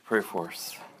Pray for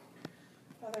us.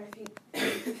 Father,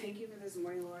 thank you for this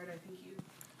morning, Lord. I thank you,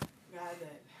 God,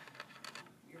 that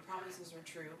your promises are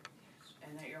true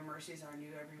and that your mercies are new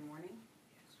every morning.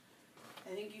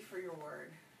 I thank you for your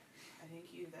word. I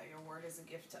thank you that your word is a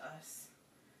gift to us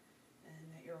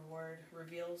and that your word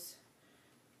reveals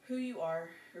who you are.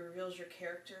 It reveals your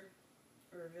character.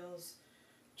 It reveals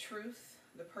truth,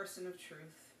 the person of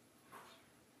truth.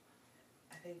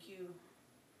 I thank you,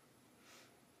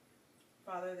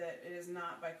 Father, that it is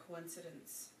not by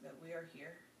coincidence that we are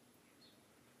here.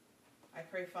 I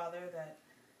pray, Father, that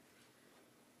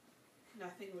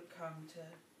nothing would come to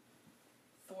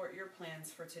thwart your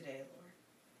plans for today, Lord.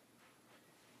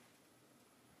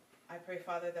 I pray,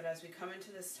 Father, that as we come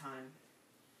into this time,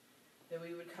 that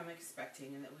we would come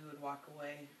expecting and that we would walk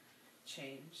away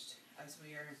changed as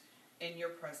we are in your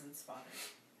presence, Father.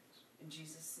 In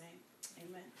Jesus' name,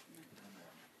 amen.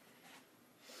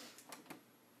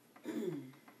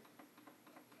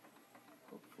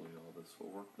 Hopefully all this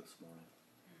will work this morning.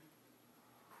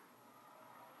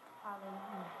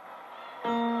 Hallelujah.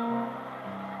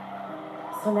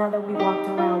 So now that we walked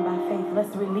around by faith,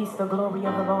 let's release the glory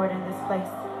of the Lord in this place.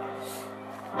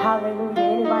 Hallelujah.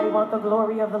 Anybody want the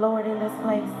glory of the Lord in this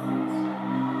place?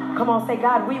 Come on, say,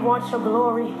 God, we want your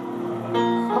glory.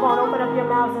 Come on, open up your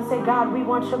mouths and say, God, we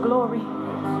want your glory.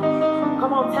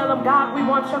 Come on, tell them, God, we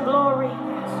want your glory.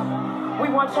 We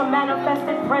want your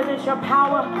manifested presence, your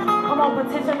power. Come on,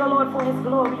 petition the Lord for his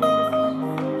glory in this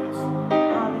place.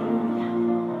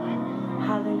 Hallelujah.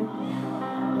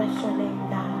 Hallelujah. Bless your name,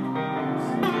 God.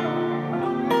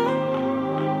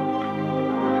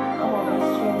 Come on,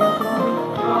 let's share your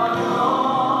glory. Your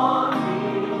glory.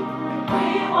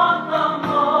 We want the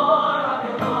more of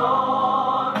your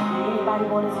glory. Anybody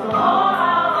want his glory? Pour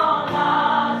out on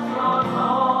us your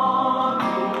glory.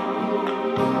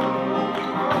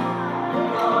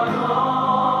 Your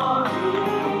glory.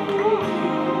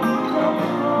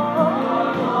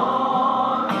 Your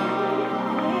glory.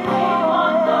 We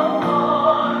want the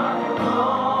more of your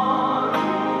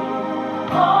glory.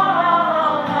 Pour out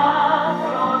on us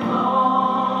your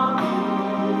glory.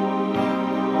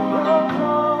 Your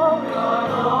glory. Your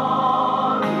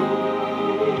glory.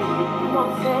 Come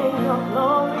on, say your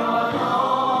glory. Your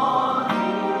glory.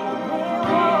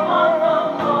 We want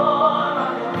the more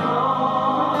of your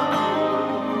glory.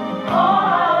 Pour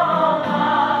out on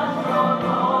us your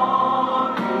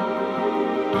glory.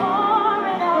 Pour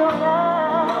it out on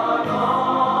us.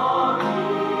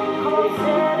 Come on,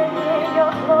 say it again,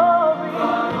 your glory.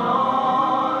 Your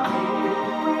glory.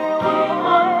 We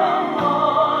want the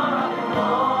more of your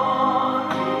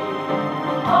glory.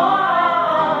 Pour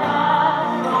out on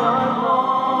us your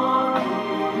glory.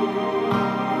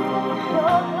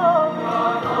 Your glory.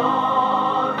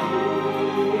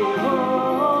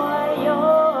 Your glory.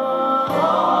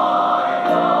 Pour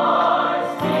your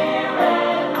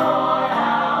spirit, Lord,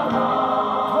 out.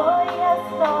 Oh, yes,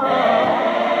 Lord.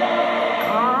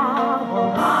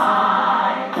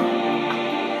 My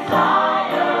desire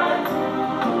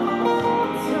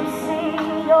to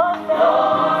see your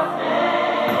face.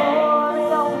 Pour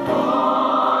it on me.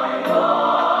 Pour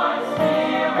your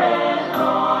spirit,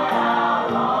 Lord,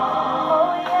 out.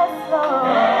 Oh, yes,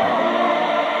 Lord.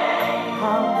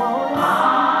 I want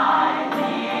my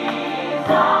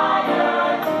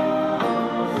desire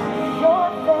to see your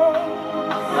face.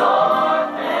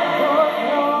 Your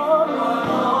glory.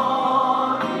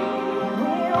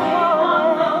 We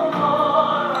want the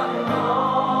more of your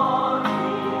glory.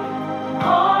 Pour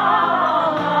out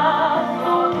on us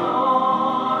your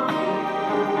glory.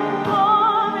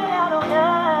 Pour it out on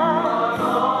us. Your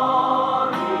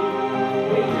glory.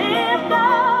 We lift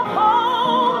up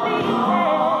holy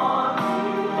hands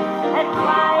and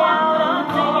cry out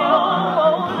unto you,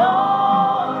 oh Lord.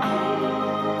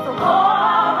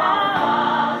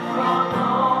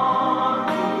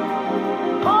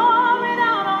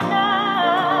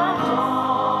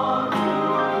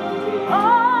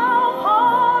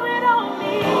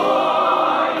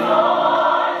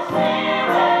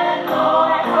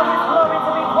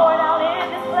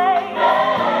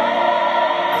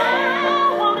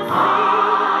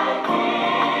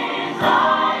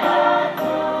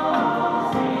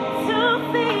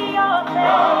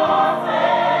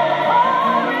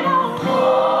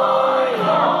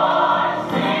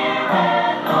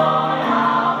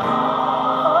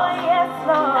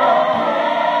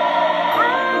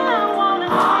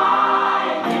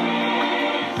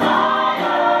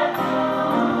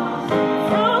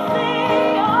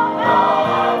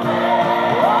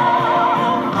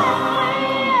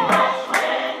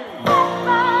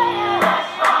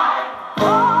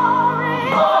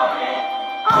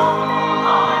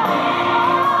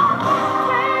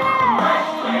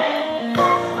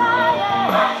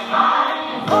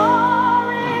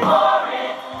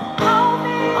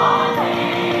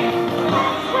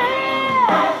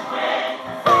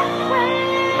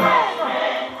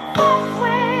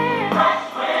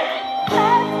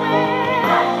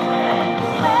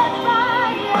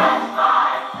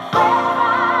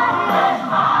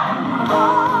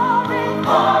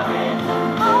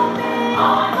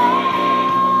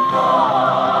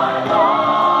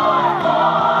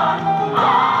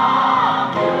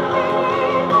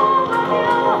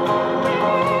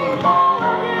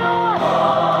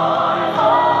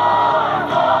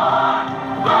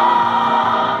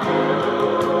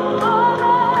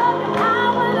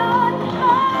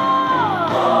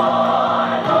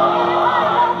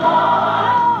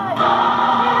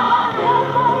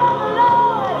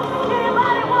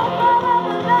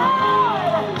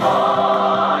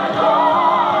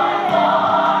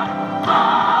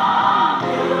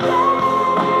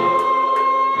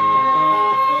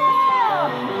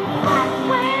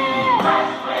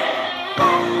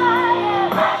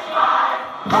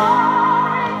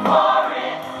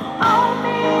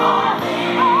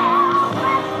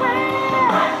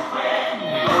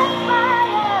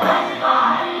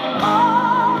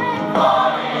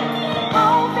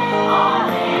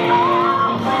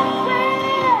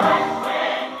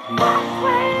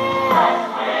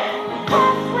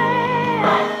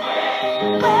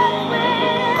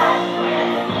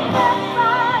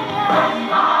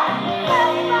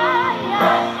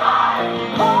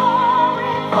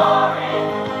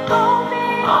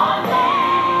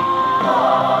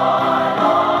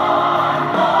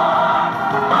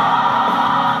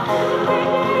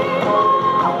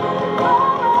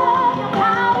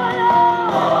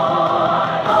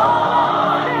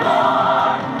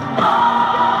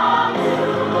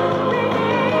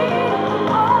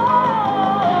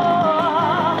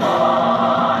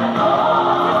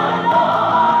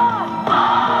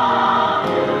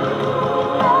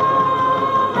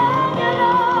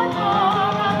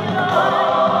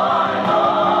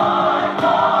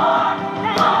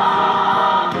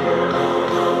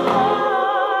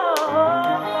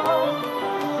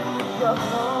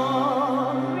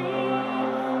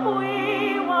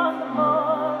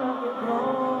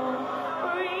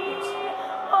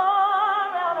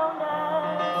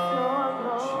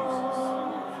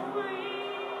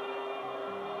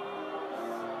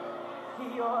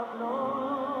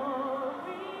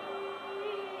 glory,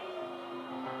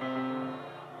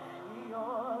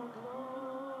 your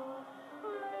glory,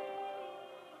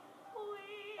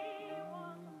 we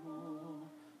want more.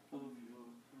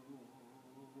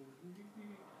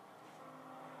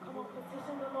 Come on,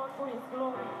 petition the Lord for His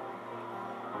glory.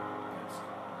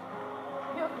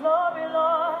 Your glory,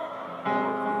 Lord.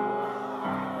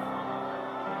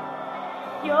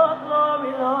 Your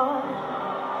glory, Lord.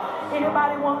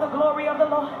 Anybody want the glory of the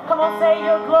Lord? Come on, say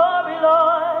your glory,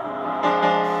 Lord.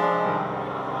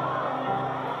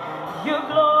 Your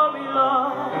glory,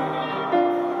 Lord.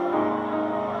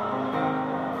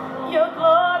 Your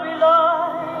glory,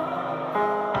 Lord.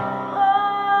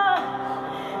 Oh,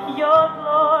 your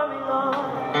glory,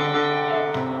 Lord.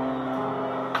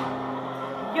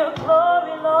 Your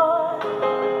glory, Lord.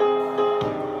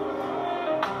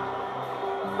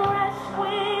 Fresh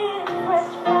wind,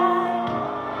 fresh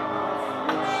fire.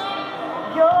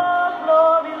 Your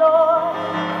glory, Lord.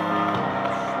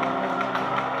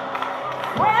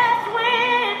 Fresh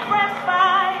wind, fresh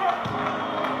fire.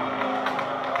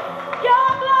 Your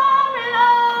glory,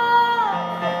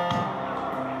 Lord.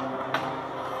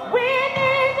 We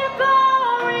need your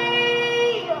glory.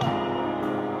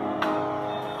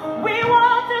 We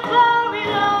want the glory,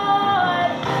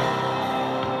 Lord.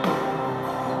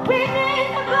 We need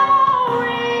the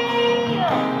glory.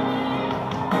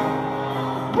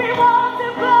 We want the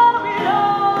glory,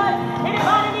 Lord.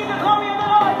 Anybody need the glory of the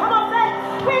Lord? Come on, say,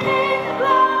 we need the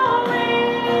glory.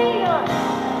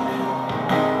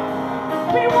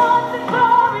 We want the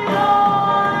glory,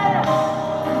 Lord.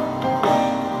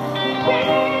 We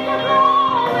need the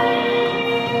glory.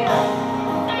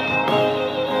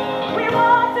 We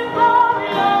want the glory,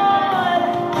 Lord.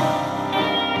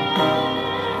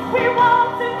 We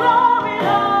want the glory,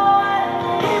 Lord.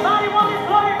 Anybody want His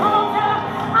glory? Come on, tell Him,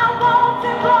 I want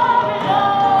the glory,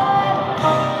 Lord.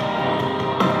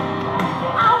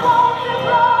 I want the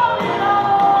glory,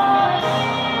 Lord.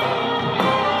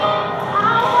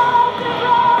 I want the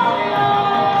glory,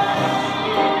 Lord.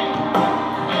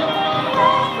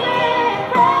 Fresh wind,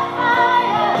 fresh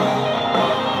fire.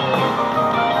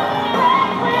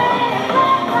 Fresh wind,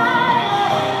 fresh fire.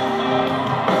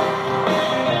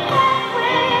 Fresh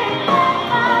wind, fresh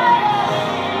fire.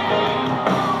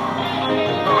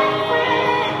 Fresh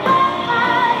wind, fresh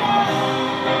fire.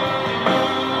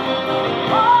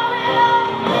 Pour it on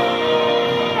me.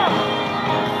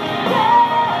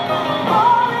 Yeah,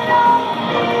 pour it on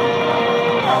me.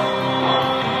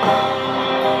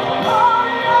 Pour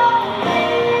it on me.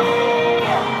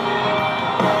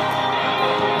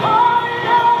 Pour it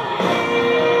on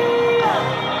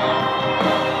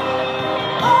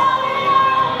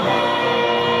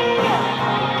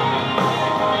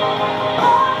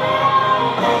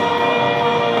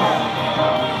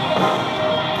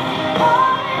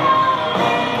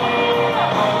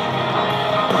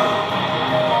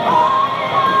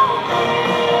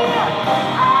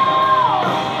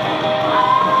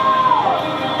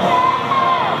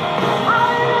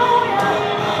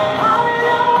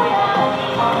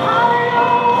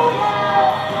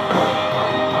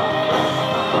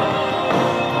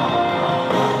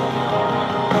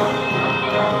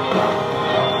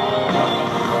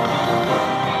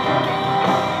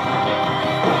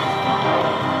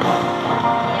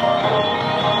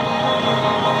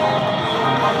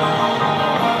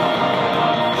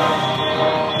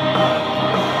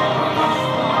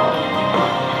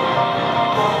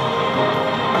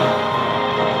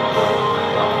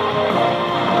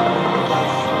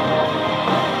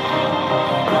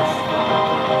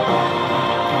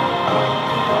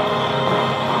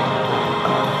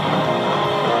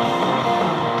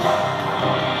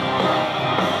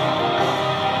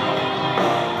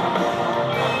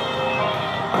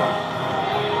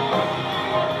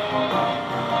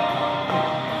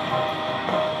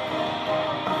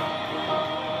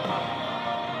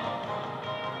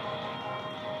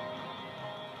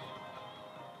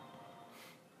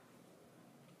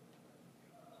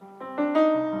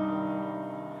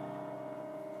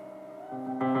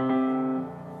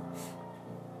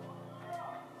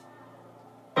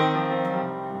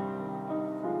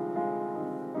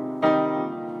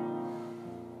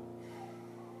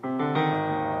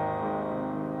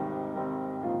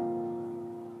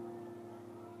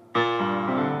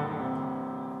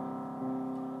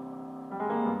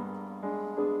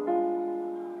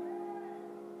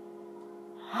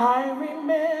I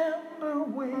remember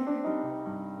when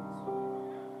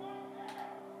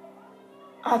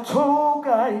I told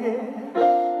God, yes,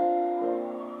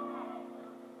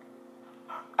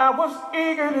 I was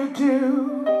eager to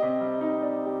do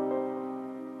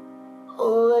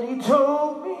what He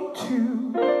told me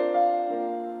to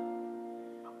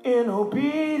in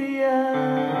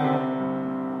obedience.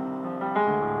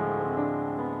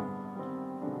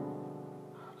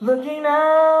 Looking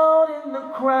out in the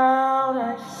crowd,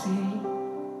 I see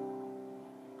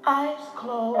eyes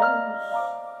closed,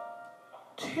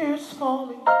 tears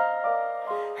falling,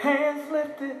 hands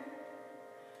lifted,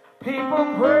 people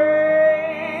praising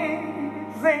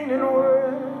and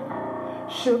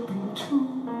worshiping too.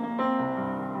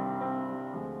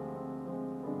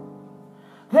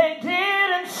 They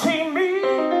didn't see me,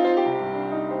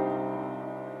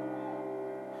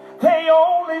 they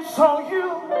only saw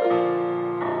you.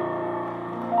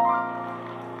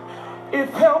 It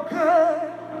felt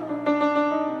good,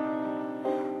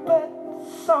 but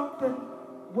something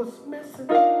was missing.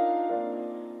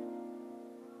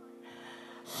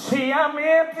 See, I'm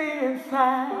empty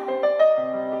inside,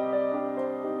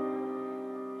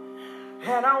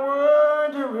 and I'm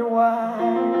wondering why.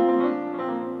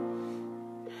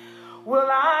 Will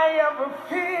I ever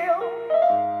feel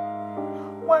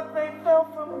what they felt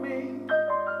from me?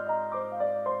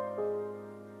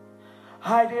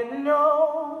 I didn't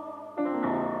know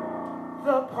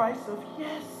the price of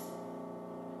yes.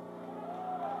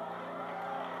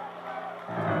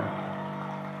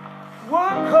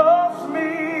 What cost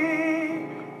me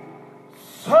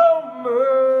so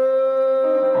much?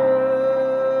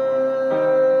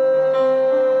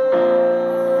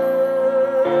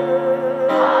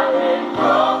 I've been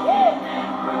broken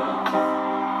and bruised,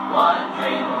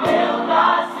 wondering will I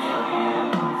still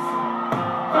use,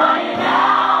 crying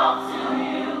out to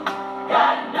you,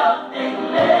 got nothing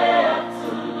left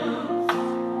to lose.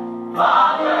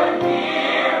 Father,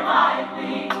 hear my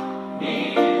plea,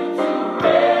 need you to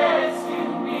rescue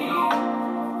me,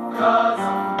 'cause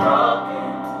I'm broken.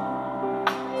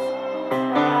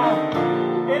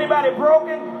 Anybody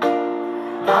broken?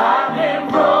 I've been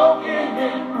broken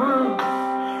and bruised,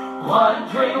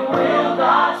 wondering will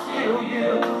I still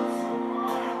use,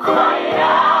 crying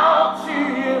out to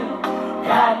you,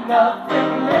 got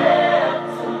nothing left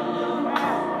to lose.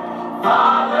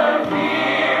 Father,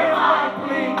 hear my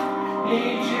plea,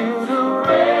 need you to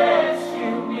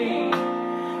rescue me,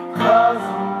 'cause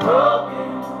I'm broken.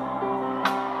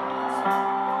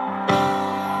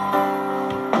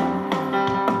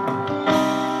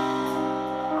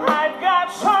 I've got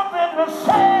something to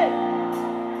say,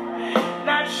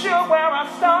 not sure where I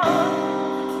start.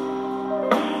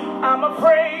 I'm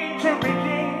afraid to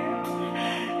begin,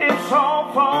 it's all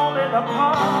falling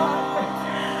apart.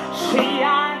 See,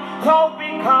 I thought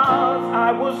because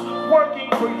I was working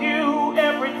for you,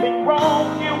 everything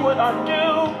wrong you would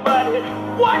undo, but it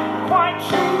wasn't quite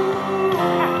true.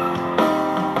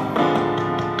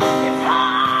 It's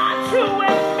hard to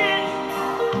admit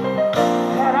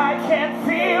that I can't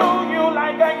feel you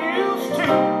like I used to,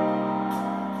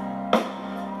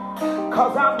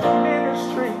 'cause I'm in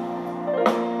ministry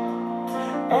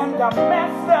and I'm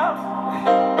messed up.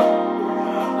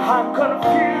 I'm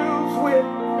confused with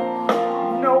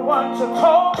no one to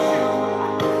talk to.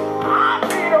 I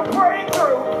need a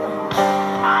breakthrough.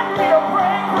 I need a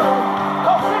breakthrough.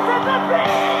 'Cause this is the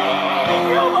thing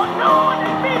you've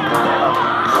anointed me to do.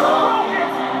 I'm broken.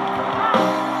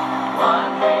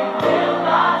 Wondering will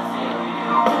I see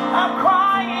you. I'm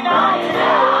crying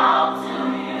out to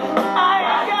you. I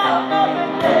ain't got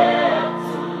nothing left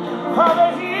to lose. Father,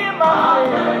 hear my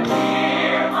plea.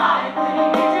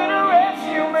 Need you to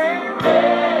rescue me.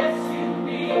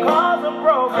 'Cause I'm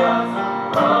broken.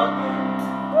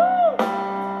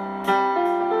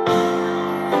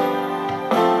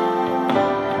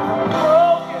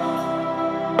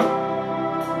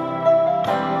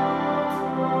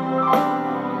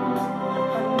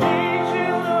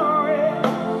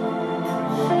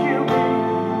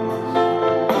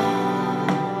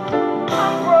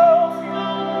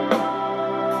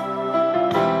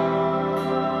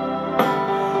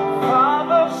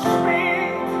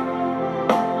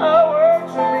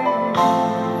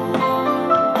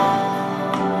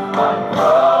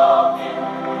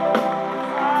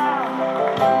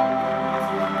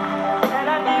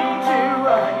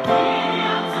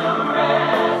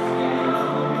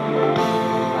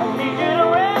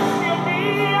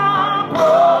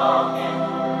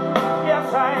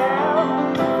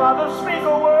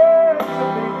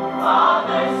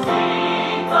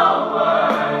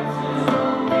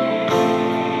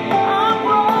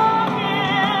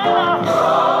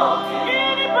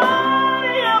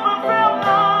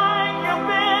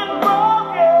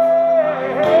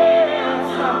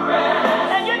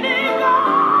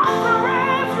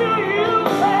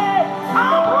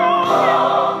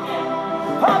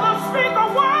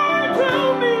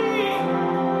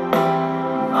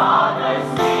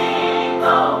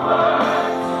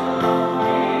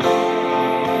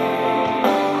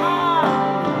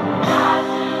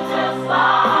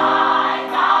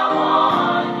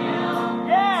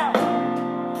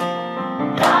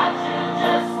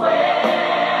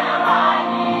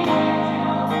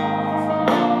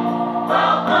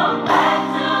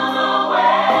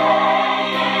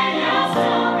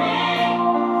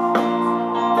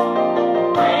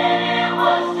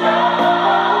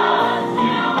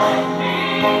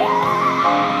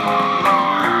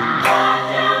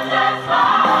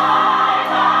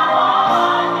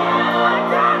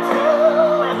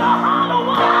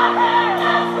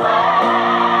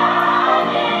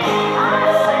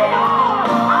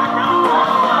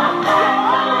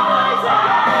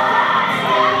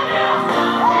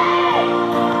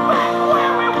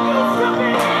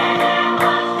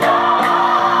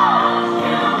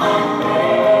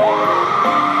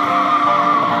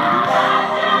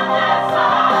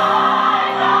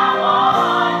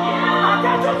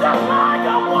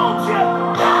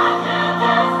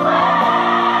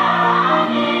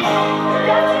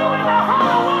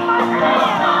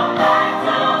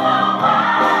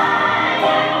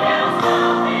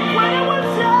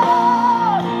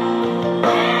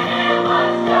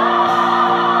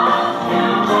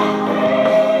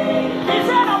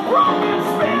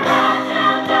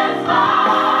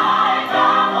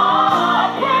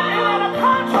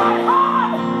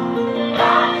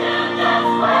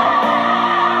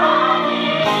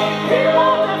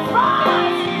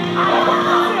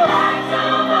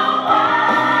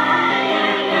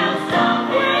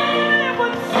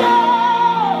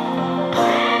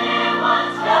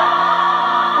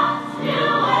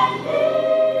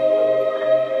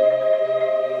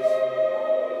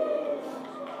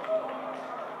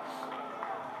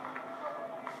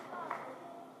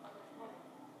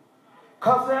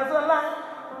 'Cause there's a life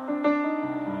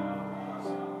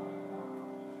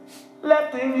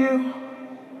left in you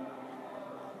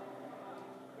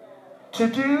to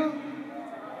do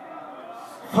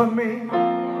for me.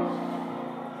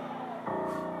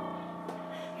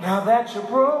 Now that you're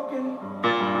broken,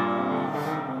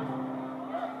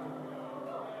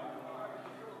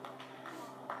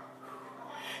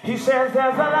 he says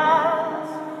there's a life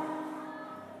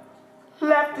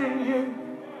left in you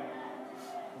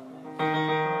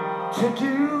to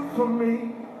do for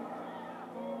me.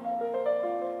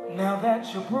 Now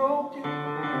that you're broken,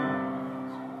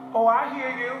 oh, I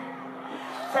hear you.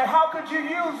 Say, how could you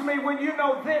use me when you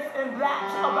know this and that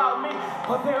about me?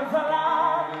 But there's a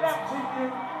life left in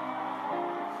you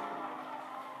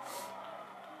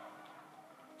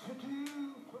to do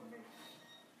for me.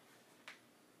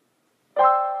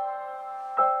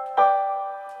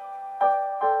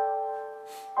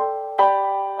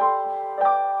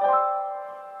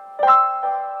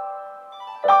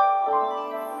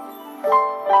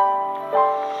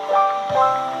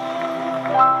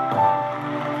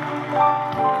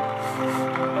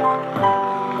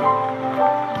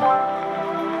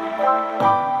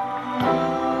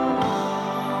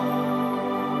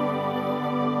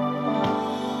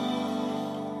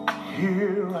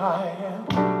 Here I am.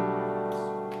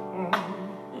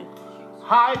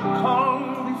 I come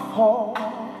before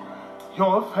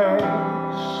your face,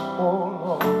 oh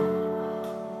Lord,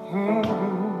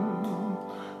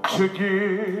 to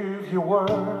give you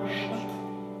worship.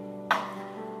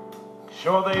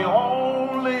 You're the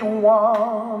only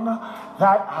one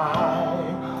that I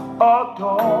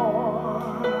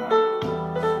adore.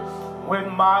 With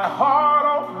my heart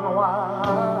open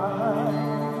wide,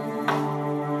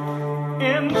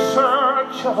 in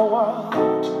search of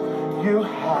what you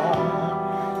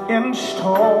have in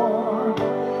store,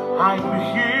 I'm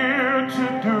here to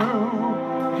do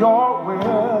your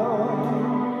will.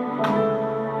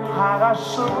 And I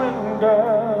surrender.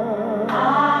 I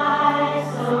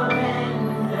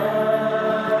surrender.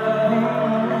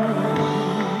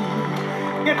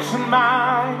 It's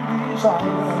my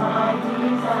desire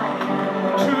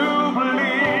to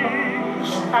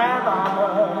please and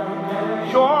honor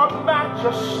your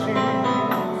majesty.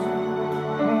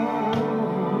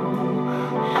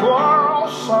 Your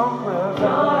awesome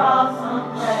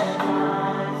presence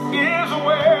is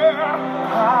where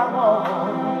I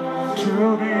want to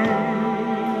be.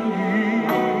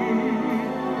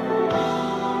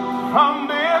 From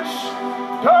this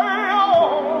day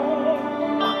on,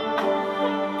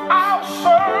 I'll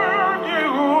serve you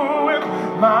with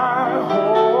my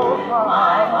whole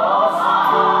heart.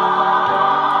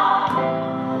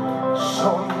 So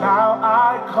now I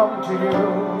come to you,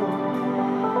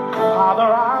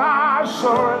 Father, I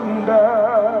surrender.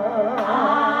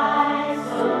 I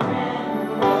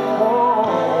surrender. Oh,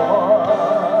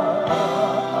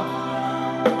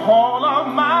 all of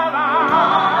my life.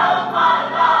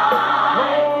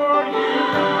 Lord,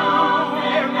 you've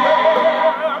been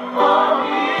there for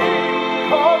me,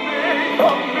 for me,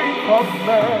 for me, for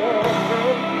me.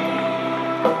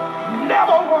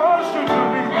 Never was to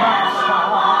be my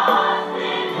side.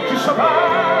 To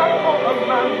survive all of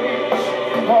my needs,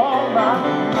 all my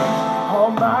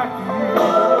needs.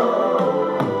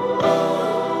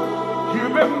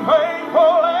 You've been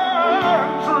faithful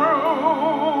and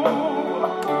true.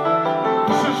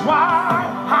 This is why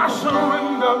I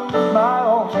surrender my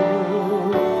all to you.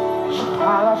 I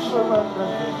surrender.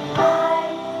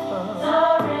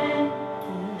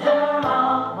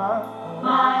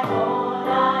 My whole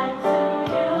life to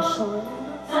you.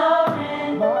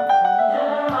 Surrender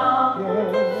all.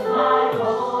 My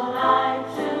whole life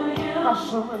to you. I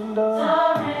surrender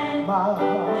my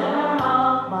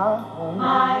heart, my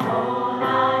whole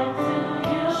life to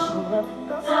you.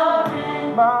 surrender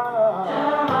Surrender my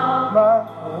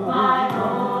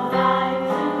whole life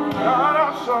to you. God, I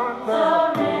surrender.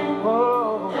 Oh,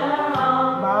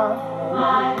 my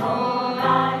whole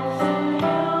life to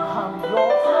you. I'm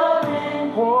yours.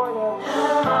 Oh, yes.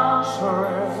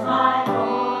 Surrender. My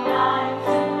whole life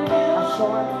to you. I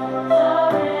surrender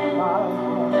my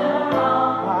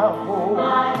whole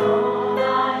life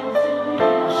to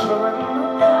you.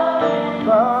 surrender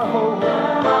my whole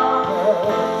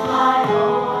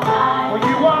well,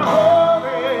 you are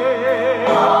holy.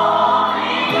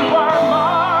 You are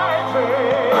mighty.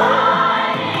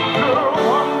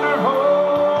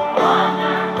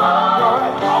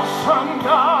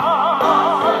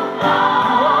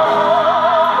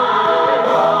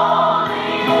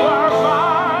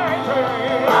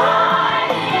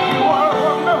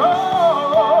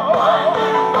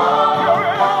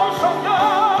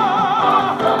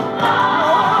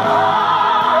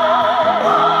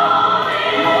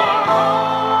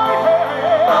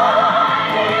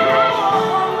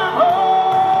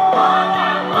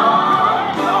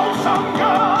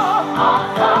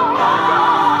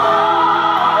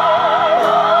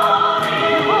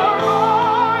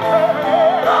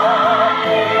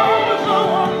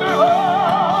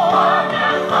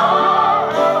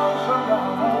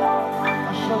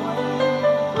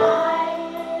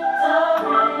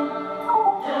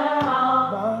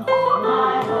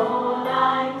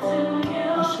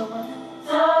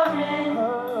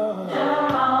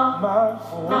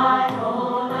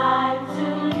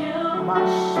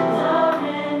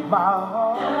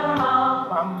 heart,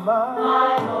 my mind,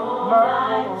 my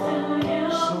whole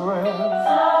surrender.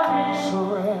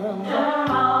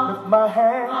 With my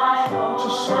hands to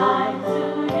surrender.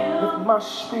 With my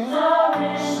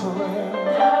spirit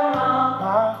surrender.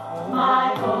 My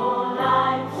whole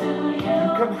life to you. You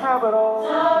can have it all. You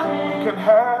can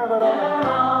have it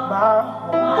all. My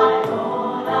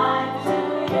whole life to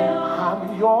you. I'm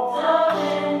yours,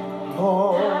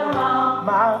 Lord.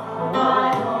 My whole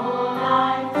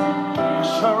life to you.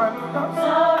 Surrender.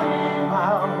 My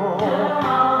whole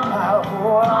life.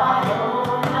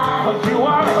 'Cause you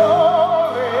are holy.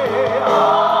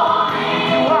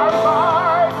 You are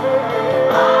mighty.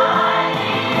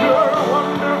 You're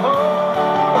wonderful.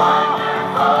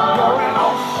 You're an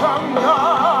awesome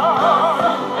God.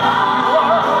 You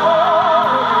are holy.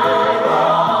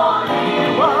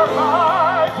 You are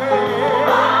mighty.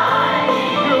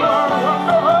 You are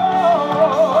wonderful.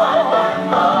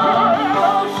 You're an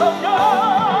awesome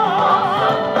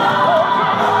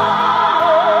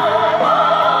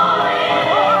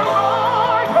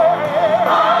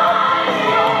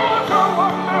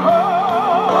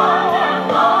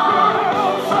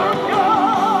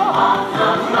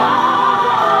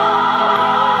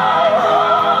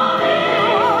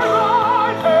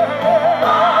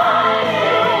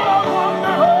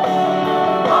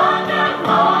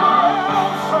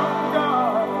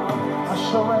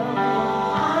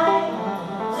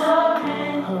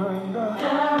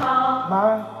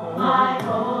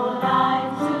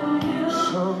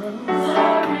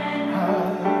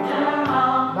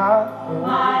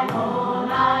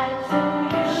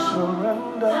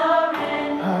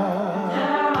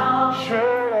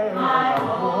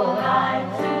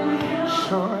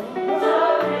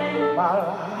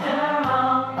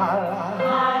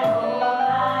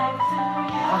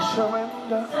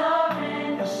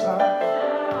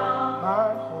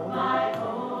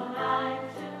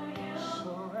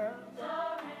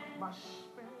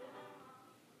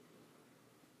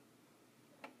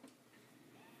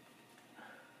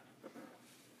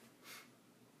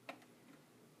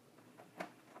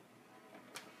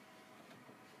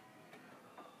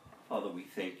Father, we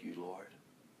thank you, Lord.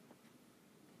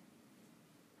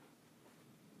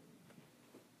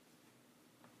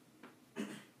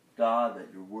 God,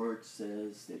 that your word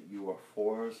says that you are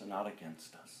for us and not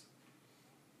against us.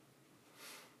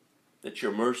 That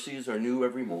your mercies are new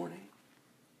every morning.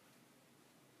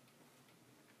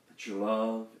 That your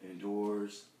love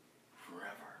endures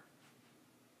forever.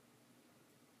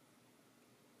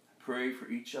 I pray for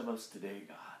each of us today,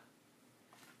 God,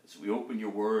 as we open your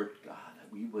word, God,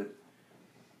 that we would,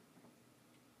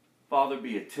 Father,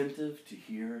 be attentive to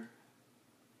hear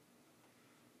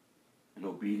and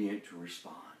obedient to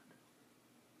respond.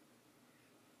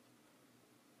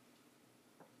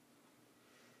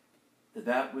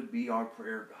 That would be our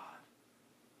prayer, God.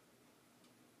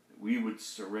 That we would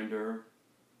surrender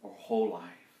our whole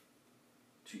life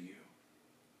to you.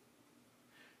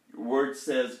 Your word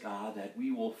says, God, that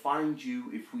we will find you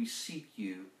if we seek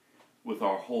you with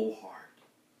our whole heart.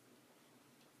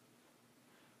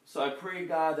 So I pray,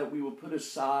 God, that we will put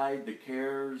aside the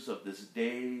cares of this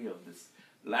day, of this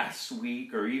last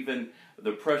week, or even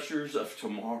the pressures of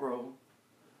tomorrow.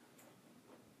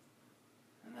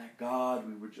 And that, God,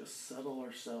 we would just settle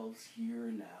ourselves here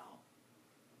and now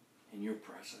in your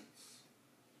presence.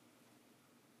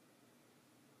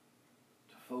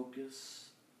 To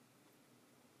focus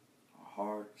our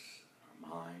hearts, our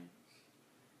minds,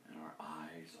 and our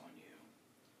eyes on you.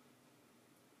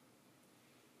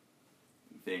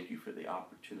 We thank you for the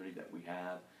opportunity that we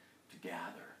have to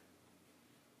gather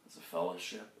as a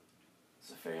fellowship,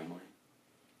 as a family,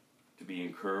 to be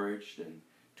encouraged and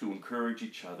to encourage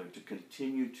each other, to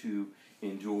continue to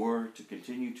endure, to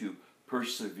continue to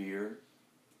persevere.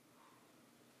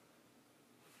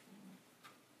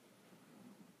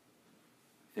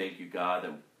 Thank you, God,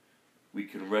 that we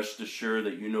can rest assured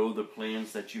that you know the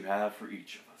plans that you have for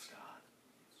each of us, God.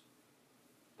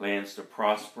 Plans to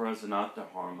prosper us and not to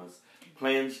harm us.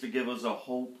 Plans to give us a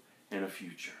hope and a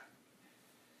future.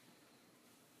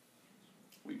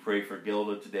 We pray for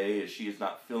Gilda today as she is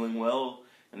not feeling well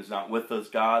and is not with us,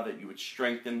 God, that you would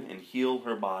strengthen and heal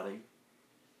her body.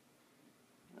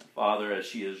 And Father, as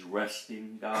she is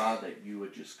resting, God, that you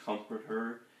would just comfort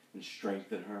her and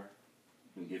strengthen her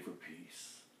and give her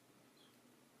peace.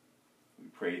 We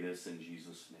pray this in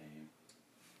Jesus' name.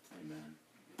 Amen.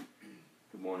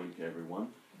 Good morning to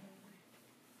everyone.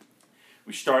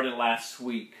 We started last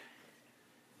week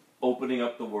opening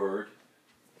up the Word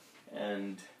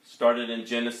and started in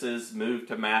Genesis, moved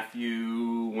to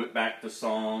Matthew, went back to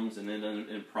Psalms, and then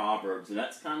in Proverbs. And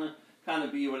that's kind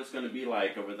of be what it's going to be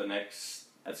like over the next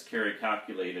as Carrie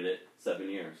calculated it, 7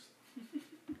 years.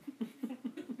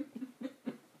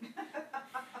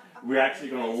 We're actually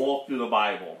going to walk through the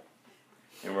Bible.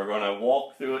 And we're going to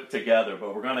walk through it together.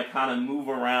 But we're going to kind of move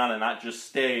around and not just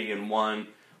stay in one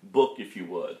book, if you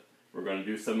would. We're going to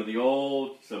do some of the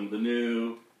old, some of the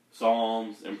new,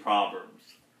 Psalms and Proverbs.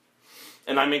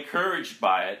 And I'm encouraged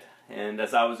by it. And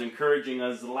as I was encouraging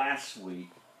us last week,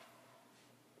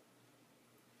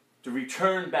 to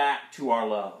return back to our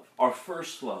love, our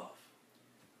first love.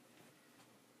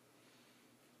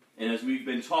 And as we've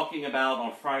been talking about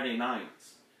on Friday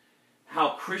nights,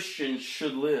 how Christians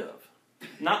should live.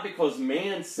 Not because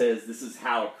man says this is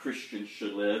how a Christian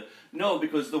should live. No,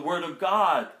 because the Word of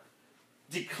God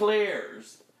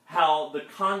declares how the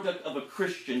conduct of a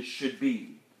Christian should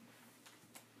be.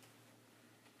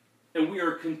 And we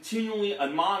are continually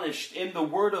admonished in the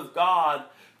Word of God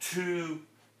to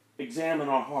examine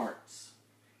our hearts.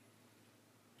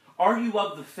 Are you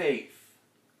of the faith?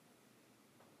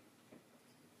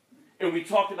 And we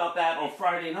talked about that on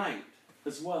Friday night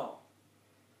as well.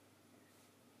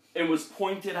 It was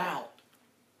pointed out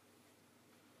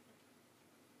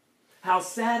how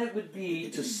sad it would be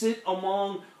to sit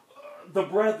among the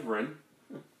brethren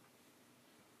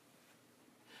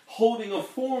holding a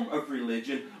form of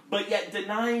religion, but yet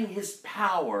denying his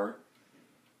power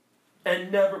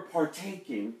and never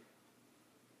partaking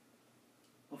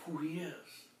of who he is.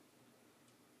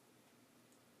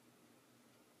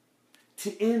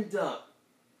 To end up,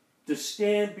 to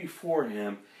stand before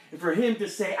him, and for him to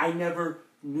say, I never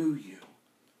knew you.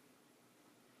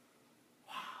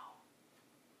 Wow.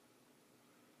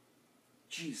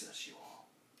 Jesus, you all.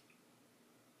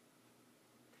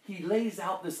 He lays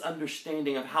out this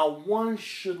understanding of how one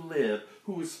should live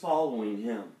who is following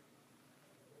him.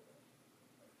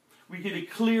 We get a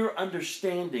clear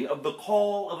understanding of the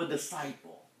call of a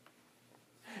disciple.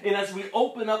 And as we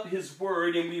open up his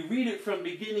word and we read it from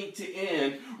beginning to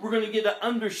end, we're going to get an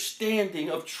understanding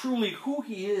of truly who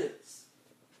he is.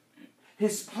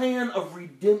 His plan of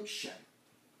redemption.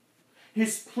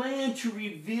 His plan to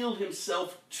reveal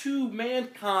himself to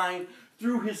mankind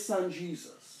through his son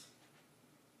Jesus.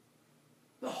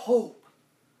 The hope.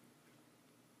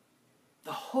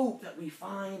 The hope that we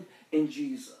find in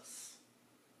Jesus.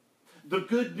 The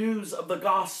good news of the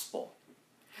gospel.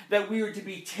 That we are to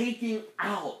be taking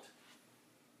out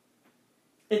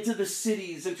into the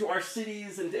cities, into our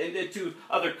cities, and into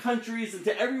other countries, and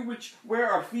to every which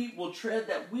where our feet will tread,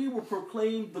 that we will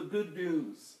proclaim the good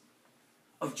news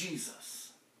of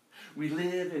Jesus. We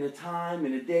live in a time,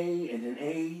 in a day, and an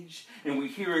age, and we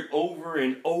hear it over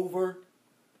and over,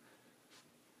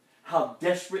 how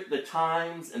desperate the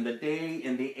times and the day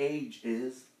and the age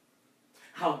is,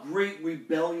 how great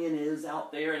rebellion is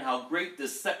out there, and how great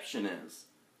deception is.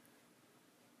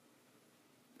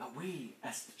 But we,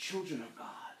 as the children of God,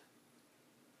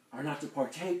 are not to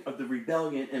partake of the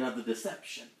rebellion and of the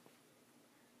deception.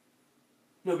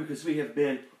 No, because we have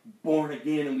been born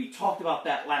again, and we talked about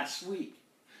that last week.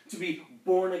 To be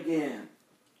born again.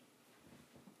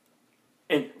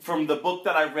 And from the book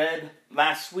that I read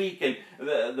last week, and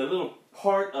the little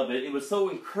part of it, it was so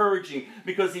encouraging,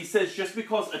 because he says just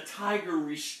because a tiger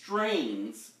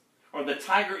restrains, or the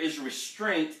tiger is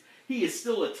restrained, he is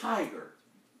still a tiger.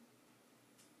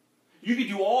 You can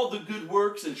do all the good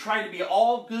works and try to be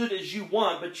all good as you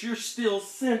want, but you're still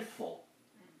sinful.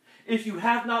 If you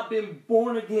have not been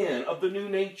born again of the new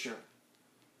nature.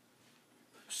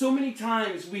 So many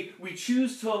times we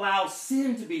choose to allow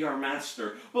sin to be our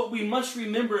master, but we must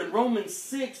remember in Romans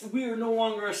 6, we are no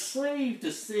longer a slave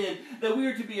to sin, that we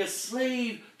are to be a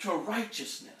slave to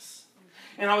righteousness.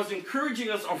 And I was encouraging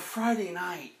us on Friday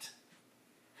night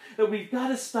that we've got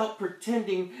to stop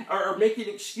pretending or making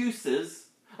excuses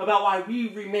about why we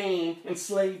remain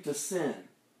enslaved to sin.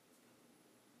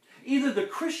 Either the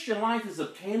Christian life is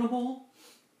obtainable,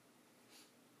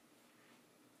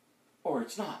 or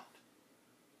it's not.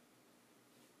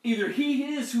 Either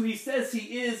he is who he says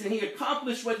he is, and he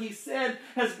accomplished what he said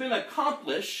has been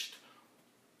accomplished,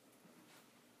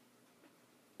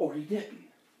 or he didn't.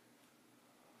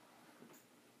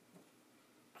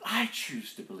 I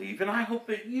choose to believe, and I hope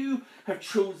that you have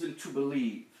chosen to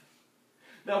believe,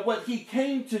 that what he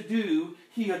came to do,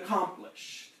 he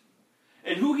accomplished.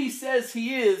 And who he says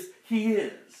he is, he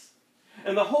is.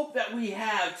 And the hope that we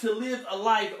have to live a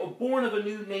life born of a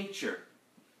new nature.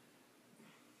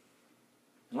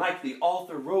 Like the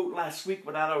author wrote last week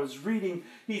when I was reading,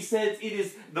 he says it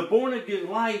is the born again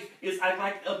life is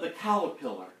like of the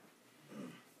caterpillar.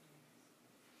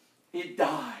 It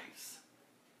dies.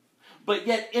 But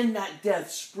yet in that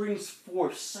death springs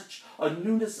forth such a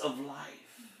newness of life.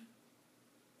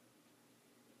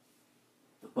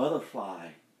 butterfly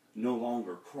no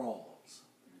longer crawls.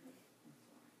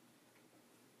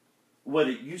 What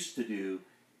it used to do,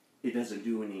 it doesn't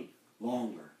do any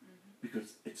longer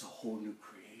because it's a whole new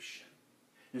creation.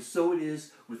 And so it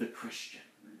is with a Christian.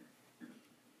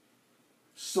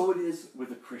 So it is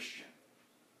with a Christian.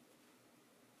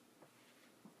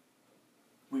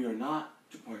 We are not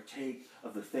to partake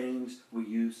of the things we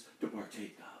used to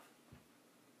partake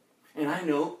of. And I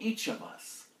know each of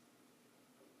us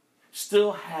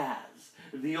still has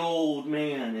the old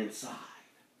man inside.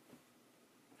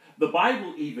 The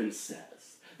Bible even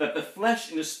says that the flesh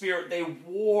and the spirit, they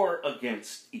war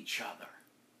against each other.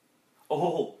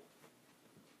 Oh,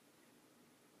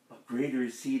 but greater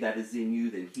is he that is in you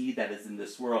than he that is in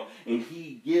this world. And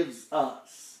he gives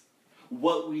us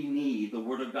what we need. The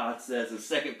Word of God says in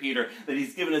 2 Peter that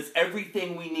he's given us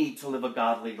everything we need to live a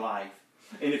godly life.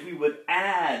 And if we would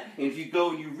add, and if you go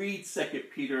and you read 2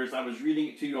 Peter, as I was reading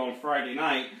it to you on Friday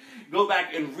night, go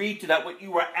back and read to that what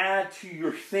you will add to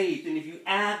your faith. And if you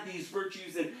add these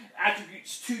virtues and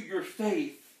attributes to your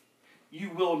faith, you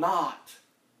will not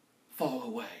fall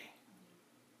away.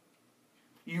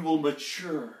 You will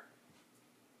mature.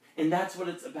 And that's what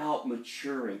it's about,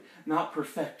 maturing. Not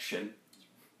perfection,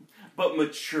 but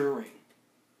maturing.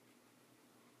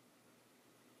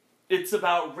 It's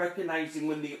about recognizing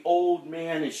when the old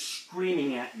man is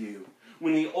screaming at you,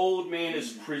 when the old man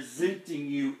is presenting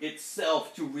you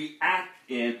itself to react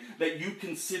in, that you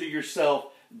consider yourself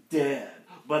dead,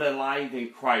 but alive in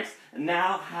Christ.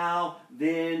 Now how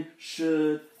then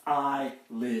should I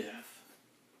live?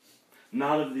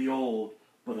 Not of the old,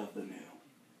 but of the new.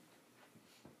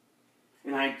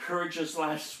 And I encouraged us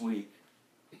last week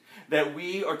that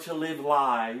we are to live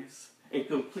lives in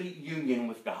complete union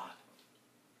with God.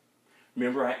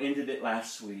 Remember, I ended it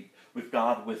last week with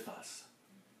God with us.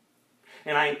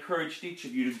 And I encouraged each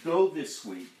of you to go this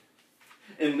week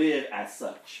and live as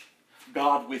such.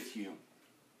 God with you.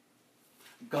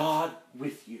 God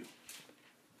with you.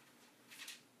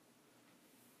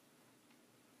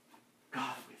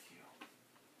 God with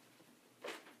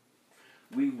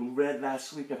you. We read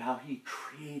last week of how he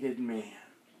created man.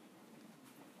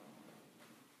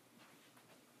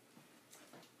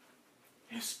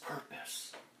 His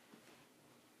purpose.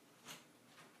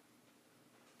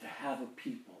 To have a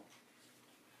people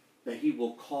that he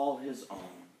will call his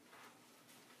own,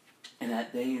 and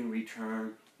that they in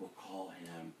return will call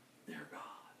him their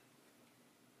God.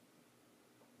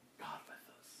 God with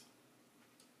us.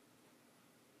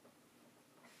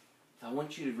 So I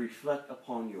want you to reflect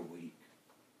upon your week.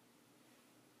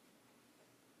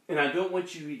 And I don't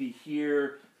want you to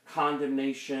hear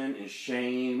condemnation and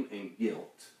shame and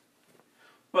guilt.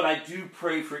 But I do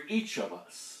pray for each of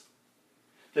us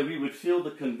that we would feel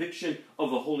the conviction of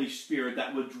the Holy Spirit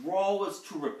that would draw us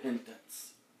to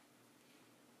repentance.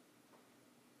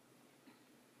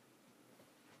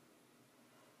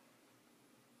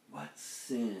 What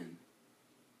sin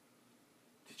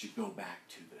did you go back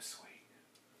to this week?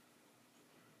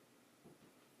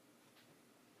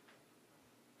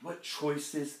 What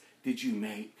choices did you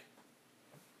make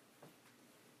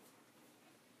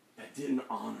that didn't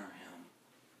honor him?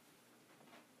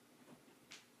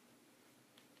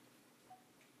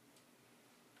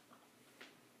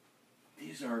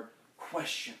 These are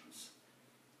questions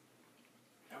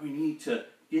that we need to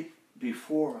get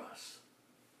before us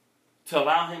to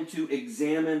allow him to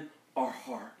examine our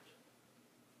heart.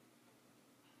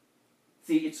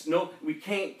 See, we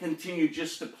can't continue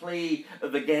just to play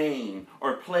the game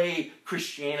or play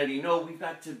Christianity. No, we've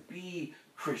got to be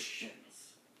Christians.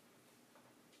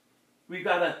 We've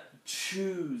got to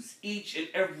choose each and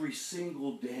every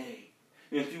single day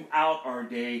and throughout our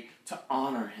day to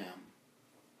honor him.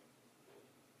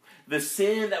 The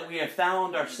sin that we have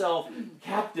found ourselves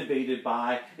captivated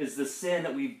by is the sin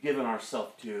that we've given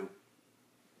ourselves to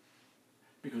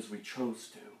because we chose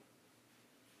to.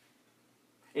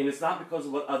 And it's not because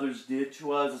of what others did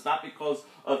to us. It's not because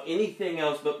of anything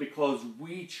else, but because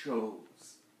we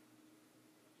chose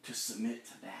to submit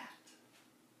to that.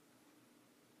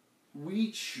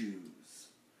 We choose.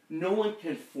 No one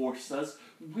can force us.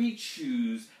 We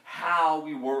choose how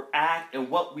we will act and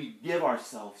what we give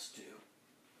ourselves to.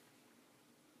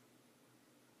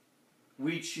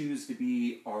 We choose to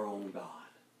be our own God.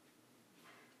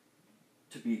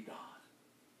 To be God.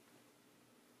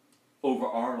 Over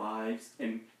our lives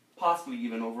and possibly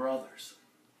even over others.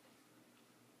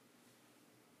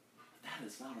 But that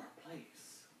is not our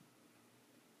place.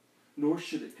 Nor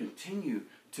should it continue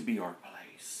to be our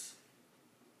place.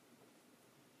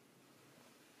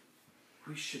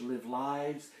 We should live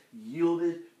lives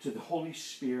yielded to the Holy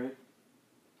Spirit,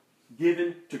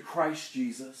 given to Christ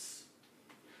Jesus,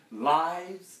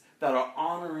 lives that are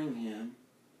honoring Him,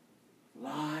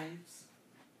 lives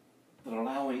that are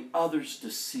allowing others to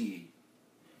see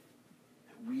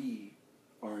that we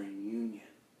are in union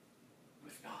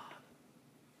with God.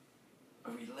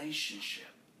 A relationship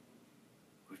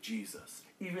with Jesus,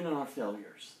 even in our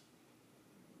failures,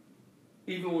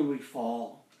 even when we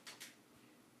fall,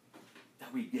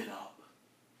 that we get up.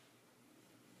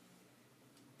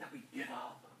 That we get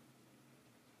up.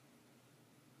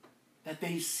 That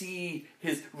they see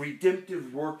His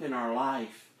redemptive work in our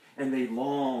life and they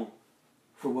long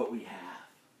for what we have.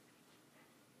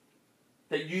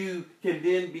 That you can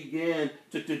then begin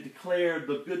to declare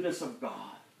the goodness of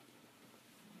God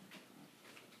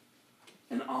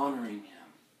and honoring Him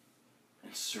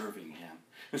and serving Him.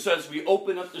 And so as we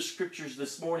open up the Scriptures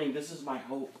this morning, this is my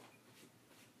hope.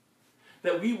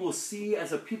 That we will see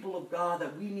as a people of God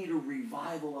that we need a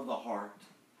revival of the heart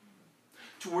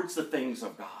towards the things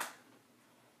of God.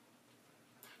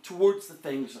 Towards the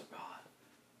things of God.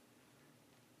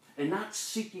 And not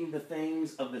seeking the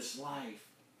things of this life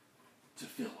to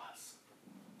fill us.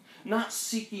 Not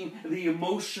seeking the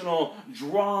emotional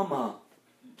drama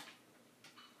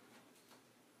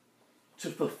to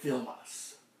fulfill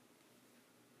us.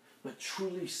 But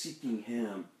truly seeking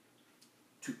Him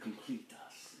to complete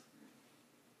us.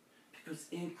 Because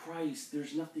in Christ,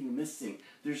 there's nothing missing.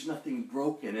 There's nothing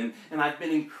broken. And I've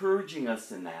been encouraging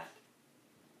us in that.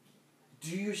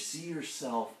 Do you see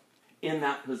yourself in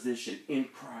that position, in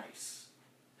Christ?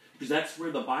 Because that's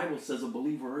where the Bible says a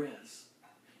believer is.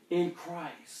 In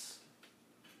Christ.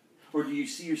 Or do you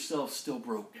see yourself still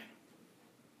broken?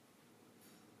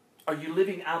 Are you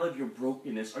living out of your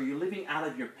brokenness? Are you living out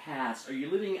of your past? Are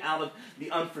you living out of the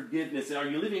unforgiveness? Are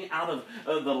you living out of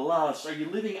the lust? Are you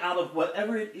living out of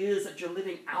whatever it is that you're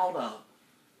living out of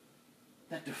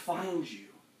that defines you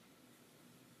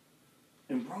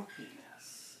in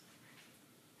brokenness?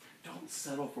 Don't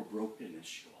settle for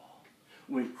brokenness, you all.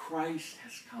 When Christ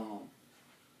has come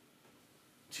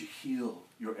to heal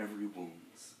your every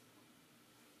wounds,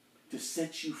 to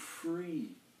set you free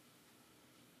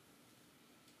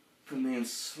from the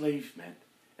enslavement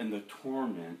and the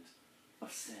torment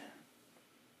of sin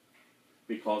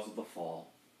because of the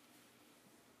fall.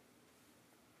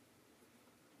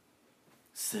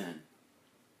 Sin,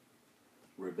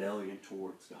 rebellion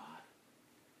towards God.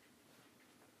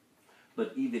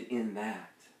 But even in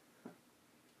that,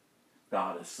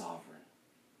 God is sovereign.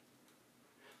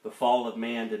 The fall of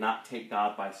man did not take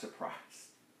God by surprise.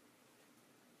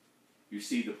 You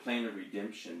see, the plan of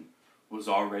redemption was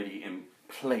already in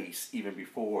place even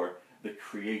before the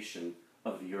creation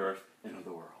of the earth and of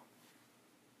the world.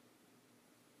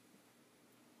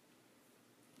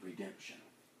 Redemption.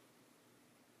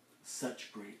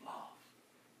 Such great love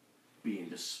being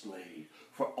displayed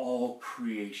for all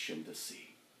creation to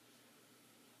see.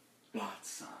 God's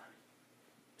Son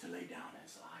to lay down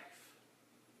His life.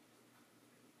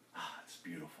 It's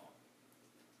beautiful.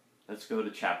 Let's go to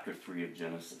chapter 3 of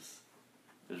Genesis.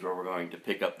 This is where we're going to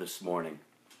pick up this morning.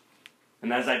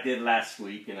 And as I did last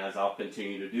week, and as I'll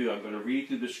continue to do, I'm going to read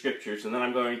through the Scriptures, and then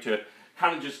I'm going to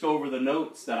kind of just go over the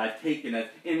notes that I've taken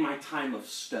in my time of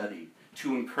study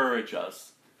to encourage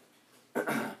us.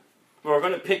 We're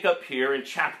going to pick up here in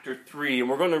chapter 3, and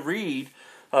we're going to read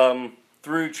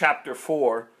through chapter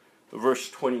 4,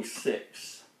 verse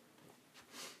 26.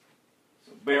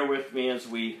 So bear with me as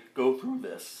we go through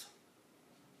this.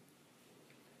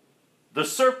 The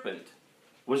serpent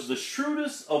was the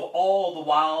shrewdest of all the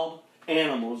wild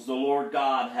animals the Lord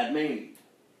God had made.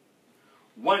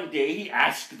 One day He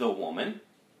asked the woman,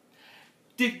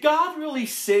 "Did God really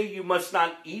say you must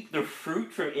not eat the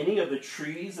fruit from any of the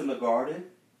trees in the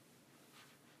garden?"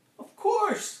 "Of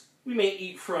course, we may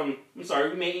eat fruit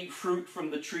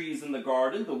from the trees in the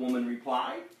garden," the woman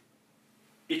replied.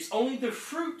 "It's only the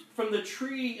fruit from the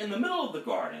tree in the middle of the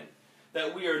garden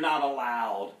that we are not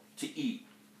allowed to eat.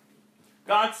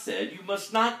 God said, you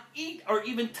must not eat or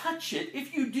even touch it.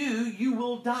 If you do, you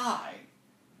will die."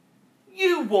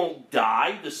 "You won't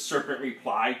die," the serpent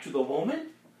replied to the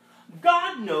woman.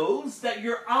 "God knows that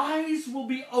your eyes will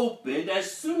be opened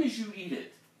as soon as you eat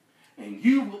it, and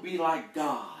you will be like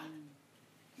God,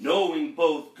 knowing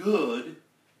both good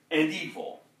and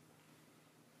evil."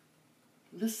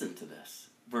 Listen to this.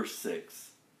 Verse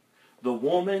 6. The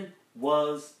woman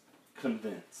was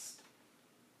convinced.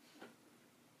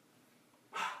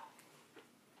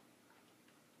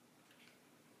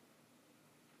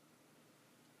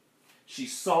 She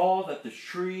saw that the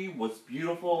tree was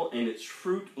beautiful and its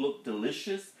fruit looked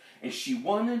delicious, and she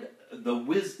wanted the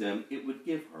wisdom it would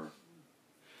give her.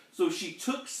 So she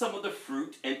took some of the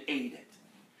fruit and ate it.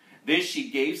 Then she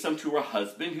gave some to her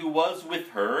husband who was with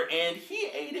her, and he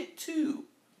ate it too.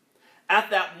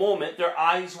 At that moment, their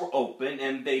eyes were open,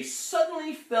 and they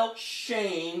suddenly felt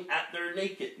shame at their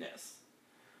nakedness.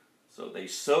 So they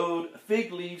sewed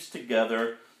fig leaves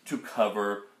together to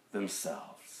cover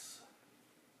themselves.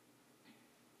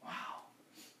 Wow.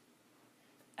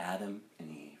 Adam and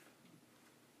Eve.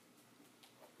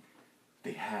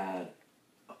 They had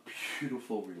a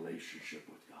beautiful relationship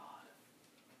with God.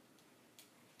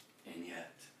 And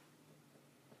yet,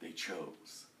 they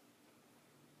chose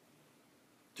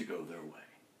to go their way.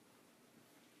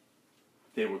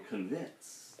 They were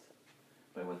convinced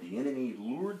by what the enemy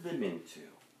lured them into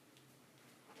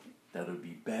that it would be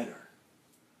better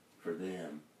for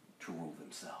them to rule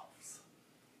themselves.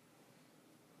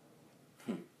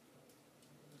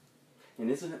 And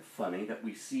isn't it funny that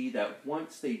we see that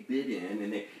once they bid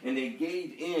in and they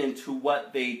gave in to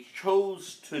what they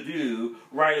chose to do,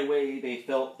 right away they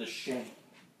felt the shame.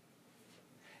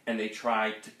 And they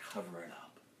tried to cover it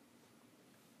up.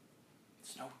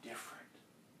 It's no different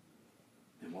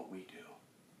than what we do.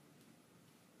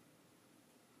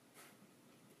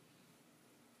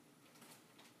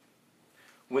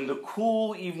 When the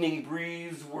cool evening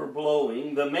breeze were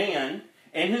blowing, the man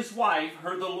and his wife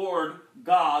heard the Lord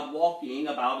God walking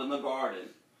about in the garden.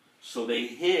 So they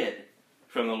hid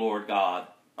from the Lord God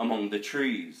among the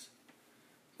trees.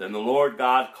 Then the Lord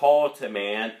God called to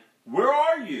man, "Where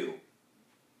are you?"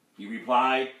 He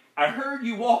replied, "I heard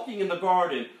you walking in the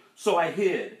garden, so I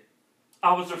hid.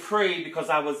 I was afraid because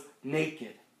I was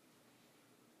naked."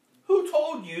 "Who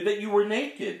told you that you were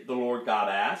naked?" the Lord God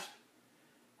asked.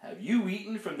 "Have you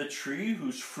eaten from the tree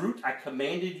whose fruit I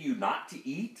commanded you not to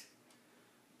eat?"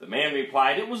 The man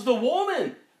replied, "It was the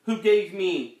woman who gave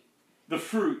me the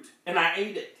fruit, and I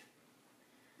ate it."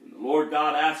 And the Lord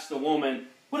God asked the woman,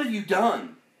 "What have you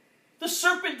done?" "The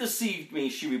serpent deceived me,"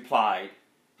 she replied.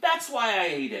 "That's why I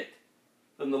ate it."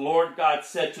 Then the Lord God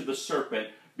said to the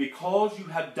serpent, "Because you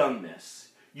have done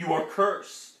this, you are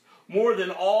cursed. More than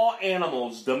all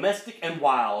animals, domestic and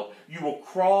wild, you will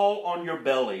crawl on your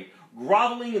belly,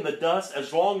 groveling in the dust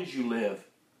as long as you live.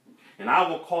 And I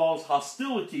will cause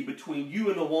hostility between you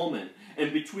and the woman,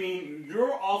 and between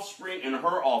your offspring and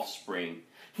her offspring.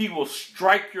 He will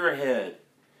strike your head,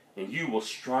 and you will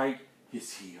strike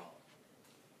his heel."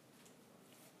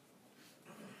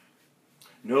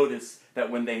 Notice that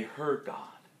when they heard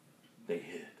God, they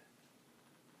hid.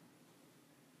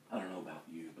 I don't know about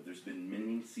you, but there's been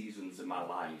many seasons in my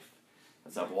life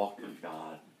as I've walked with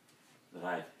God that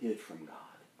I've hid from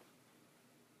God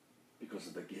because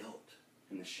of the guilt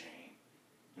and the shame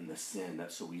and the sin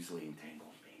that so easily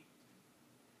entangles me.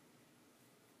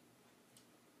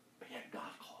 But yet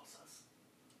God calls us.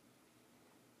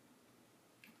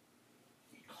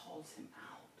 He calls him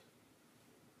out.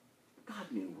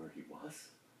 God knew where he was.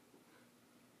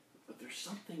 But there's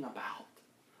something about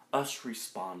us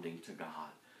responding to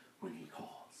God when he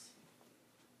calls.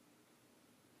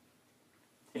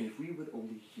 And if we would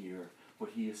only hear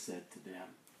what he has said to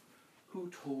them,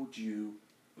 "Who told you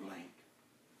blank?"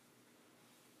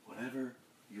 Whatever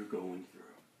you're going through.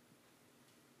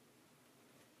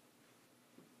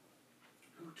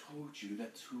 Who told you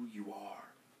that's who you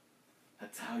are?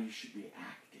 That's how you should be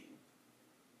acting?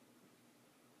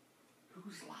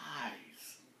 Whose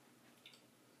lies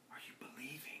are you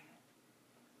believing?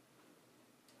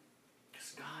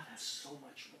 Because God has so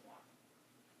much more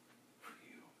for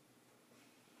you.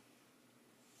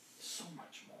 So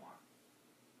much more.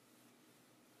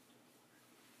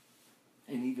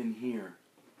 And even here,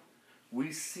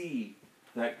 we see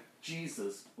that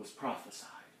Jesus was prophesied.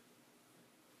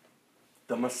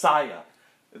 The Messiah,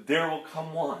 there will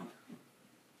come one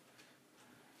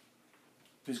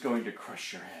who's going to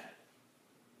crush your head.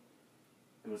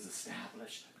 It was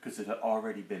established because it had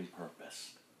already been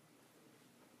purposed.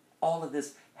 All of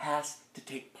this has to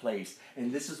take place.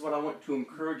 And this is what I want to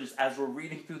encourage us as we're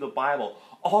reading through the Bible.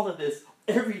 All of this,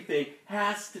 everything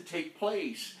has to take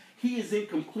place. He is in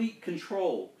complete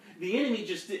control. The enemy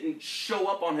just didn't show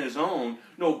up on his own.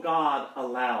 No, God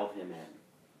allowed him in.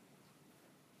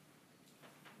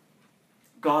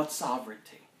 God's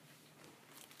sovereignty.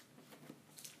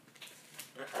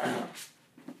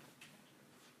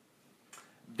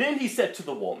 Then he said to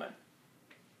the woman,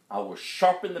 "I will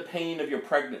sharpen the pain of your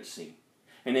pregnancy,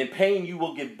 and in pain you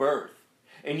will give birth,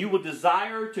 and you will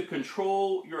desire to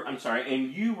control your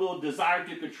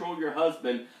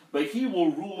husband, but he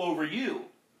will rule over you."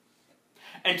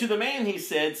 And to the man he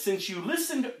said, "Since you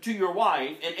listened to your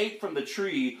wife and ate from the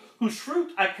tree whose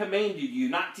fruit I commanded you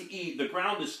not to eat, the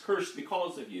ground is cursed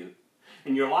because of you.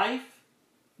 In your life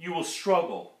you will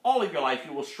struggle, all of your life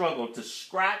you will struggle to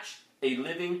scratch a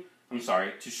living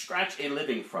to scratch a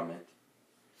living from it.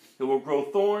 It will grow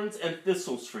thorns and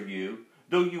thistles for you,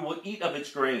 though you will eat of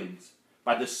its grains.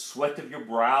 By the sweat of your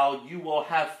brow you will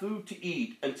have food to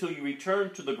eat until you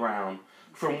return to the ground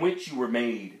from which you were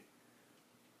made.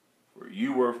 For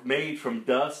you were made from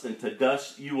dust, and to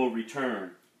dust you will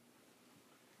return.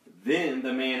 Then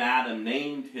the man Adam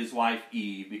named his wife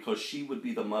Eve, because she would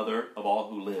be the mother of all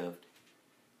who lived.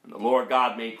 And the Lord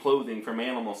God made clothing from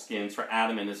animal skins for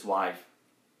Adam and his wife.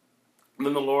 And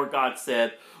then the Lord God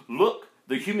said, "Look,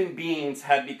 the human beings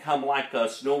had become like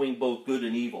us, knowing both good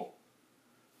and evil.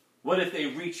 What if they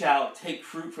reach out, take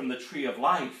fruit from the tree of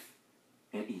life,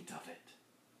 and eat of it?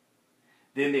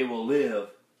 Then they will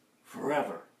live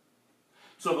forever."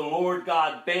 So the Lord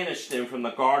God banished them from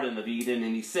the Garden of Eden,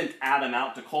 and he sent Adam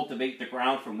out to cultivate the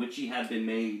ground from which he had been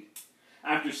made.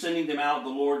 After sending them out, the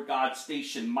Lord God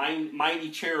stationed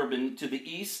mighty cherubim to the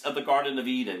east of the Garden of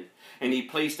Eden, and he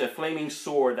placed a flaming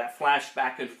sword that flashed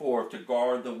back and forth to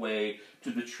guard the way to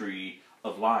the tree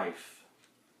of life.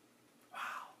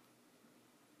 Wow.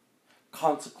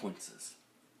 Consequences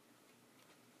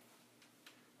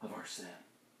of our sin.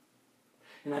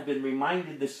 And I've been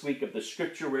reminded this week of the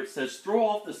scripture where it says, throw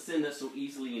off the sin that so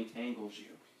easily entangles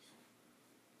you.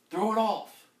 Throw it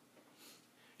off.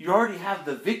 You already have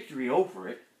the victory over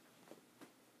it,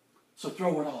 so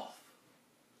throw it off.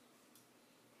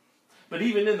 But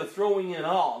even in the throwing it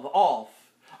off,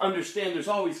 understand there's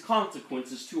always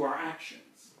consequences to our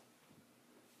actions.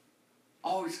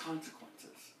 Always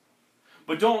consequences.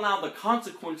 But don't allow the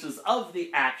consequences of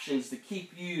the actions to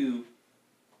keep you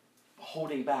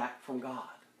holding back from God.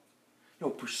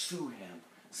 No, pursue him.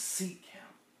 Seek him.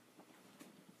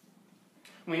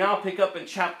 We now pick up in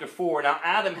chapter 4. Now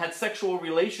Adam had sexual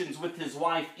relations with his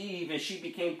wife Eve, and she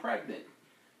became pregnant.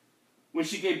 When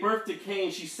she gave birth to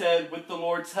Cain, she said, "With the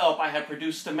Lord's help, I have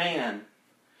produced a man."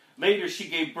 Later, she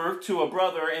gave birth to a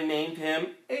brother and named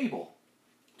him Abel.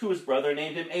 To his brother,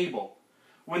 named him Abel.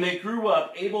 When they grew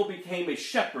up, Abel became a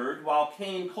shepherd, while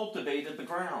Cain cultivated the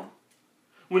ground.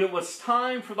 When it was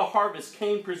time for the harvest,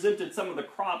 Cain presented some of the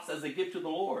crops as a gift to the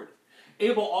Lord.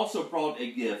 Abel also brought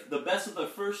a gift, the best of the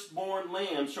firstborn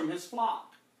lambs from his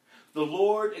flock. The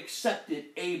Lord accepted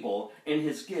Abel and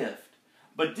his gift,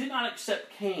 but did not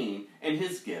accept Cain and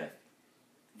his gift.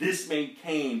 This made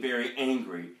Cain very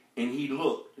angry, and he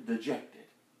looked dejected.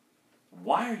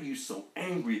 "Why are you so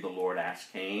angry?" the Lord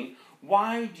asked Cain.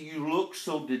 "Why do you look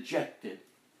so dejected?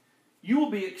 You will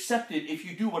be accepted if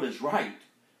you do what is right.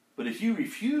 But if you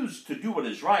refuse to do what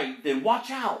is right, then watch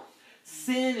out.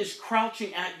 Sin is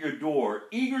crouching at your door,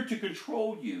 eager to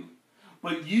control you.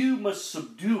 But you must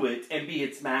subdue it and be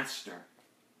its master."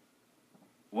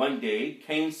 One day,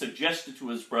 Cain suggested to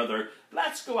his brother,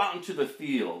 "Let's go out into the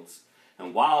fields."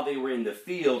 And while they were in the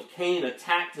field, Cain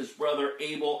attacked his brother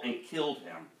Abel and killed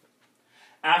him.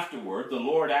 Afterward, the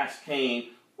Lord asked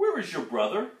Cain, "Where is your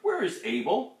brother? Where is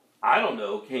Abel?" "I don't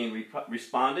know," Cain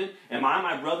responded. "Am I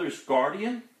my brother's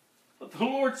guardian?" But the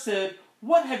Lord said,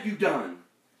 "What have you done?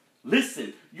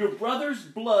 Listen, your brother's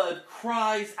blood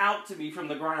cries out to me from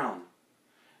the ground.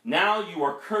 Now you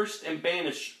are cursed and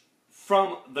banished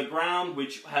from the ground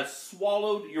which has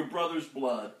swallowed your brother's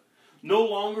blood. No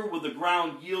longer will the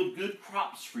ground yield good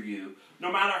crops for you,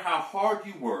 no matter how hard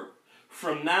you work.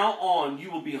 From now on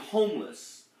you will be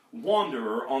homeless,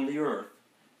 wanderer on the earth."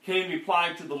 Cain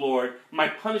replied to the Lord, "My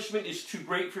punishment is too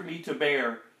great for me to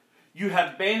bear. You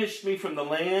have banished me from the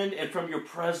land and from your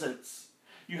presence.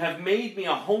 You have made me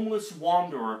a homeless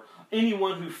wanderer.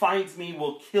 Anyone who finds me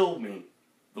will kill me."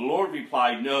 The Lord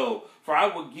replied, "No, for I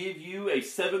will give you a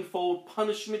sevenfold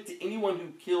punishment to anyone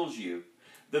who kills you."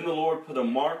 Then the Lord put a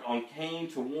mark on Cain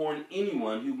to warn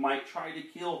anyone who might try to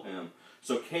kill him.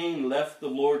 So Cain left the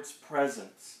Lord's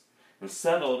presence and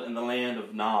settled in the land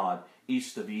of Nod,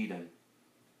 east of Eden.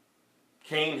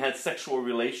 Cain had sexual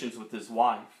relations with his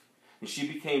wife, and she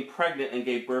became pregnant and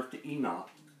gave birth to Enoch.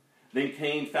 Then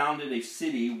Cain founded a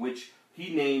city which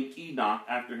he named Enoch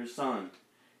after his son.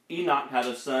 Enoch had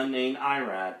a son named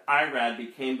Irad. Irad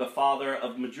became the father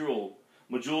of Mejuel.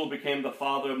 Mejuel became the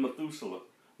father of Methuselah.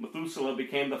 Methuselah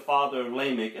became the father of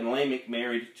Lamech, and Lamech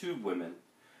married two women.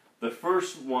 The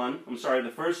first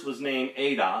was named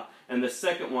Adah, and the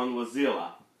second one was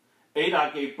Zillah.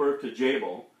 Adah gave birth to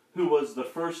Jabal, who was the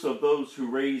first of those who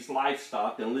raised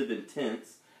livestock and lived in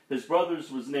tents. His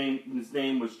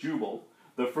name was Jubal,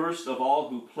 the first of all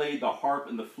who played the harp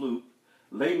and the flute.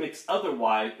 Lamech's other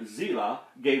wife, Zillah,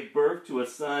 gave birth to a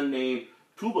son named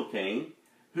Tubal-Cain,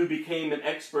 who became an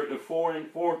expert in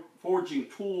forging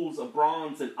tools of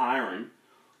bronze and iron.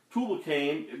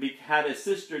 Tubal-Cain had a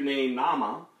sister named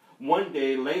Naamah. One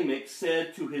day Lamech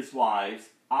said to his wives,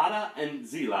 Adah and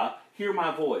Zillah, hear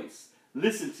my voice.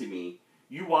 Listen to me.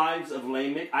 You wives of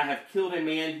Lamech, I have killed a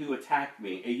man who attacked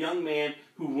me, a young man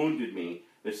who wounded me.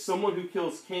 If someone who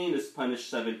kills Cain is punished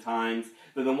 7 times,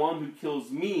 then the one who kills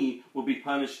me will be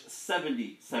punished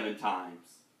 77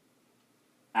 times.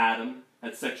 Adam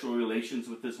had sexual relations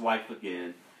with his wife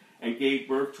again and gave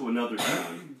birth to another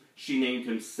son. She named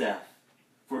him Seth,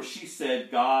 for she said,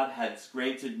 God has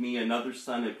granted me another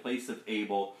son in place of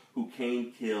Abel, who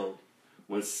Cain killed.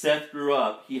 When Seth grew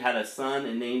up, he had a son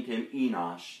and named him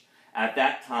Enosh. At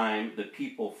that time,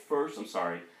 people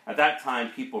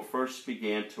first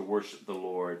began to worship the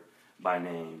Lord by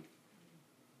name.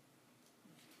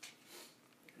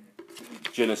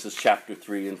 Genesis chapter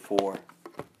 3 and 4.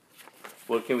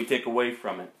 What can we take away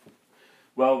from it?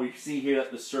 Well, we see here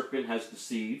that the serpent has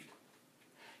deceived.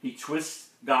 He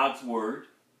twists God's word,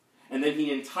 and then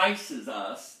he entices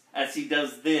us, as he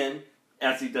does then,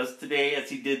 as he does today, as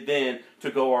he did then,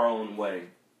 to go our own way.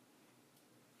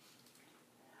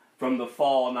 From the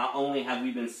fall, not only have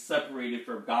we been separated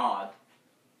from God,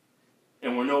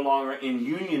 and we're no longer in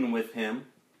union with him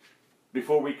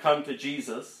before we come to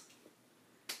Jesus,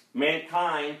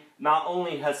 mankind not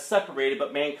only has separated,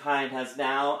 but mankind has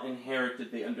now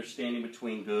inherited the understanding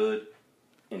between good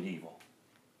and evil.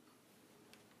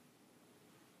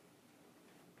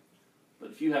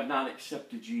 But if you have not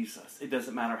accepted Jesus, it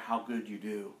doesn't matter how good you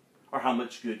do or how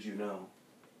much good you know,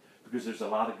 because there's a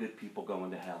lot of good people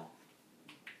going to hell,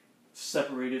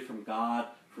 separated from God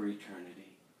for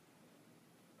eternity.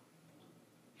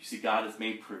 You see, God has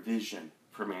made provision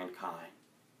for mankind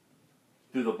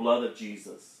through the blood of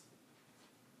Jesus.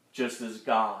 Just as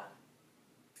God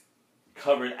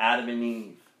covered Adam and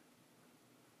Eve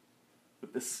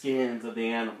with the skins of the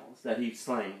animals that he'd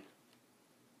slain.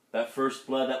 That first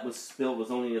blood that was spilled was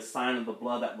only a sign of the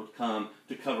blood that would come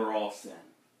to cover all sin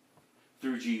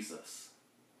through Jesus.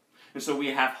 And so we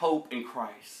have hope in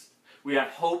Christ. We have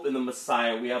hope in the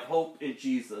Messiah. We have hope in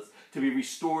Jesus to be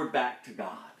restored back to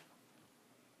God.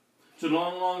 To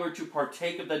no longer to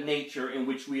partake of the nature in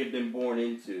which we have been born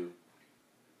into,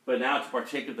 but now to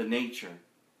partake of the nature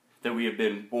that we have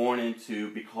been born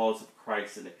into because of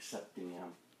Christ and accepting him.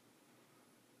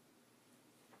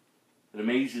 It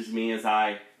amazes me as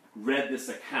I read this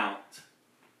account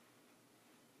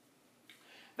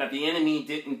that the enemy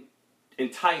didn't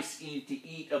entice Eve to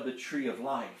eat of the tree of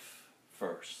life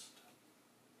first.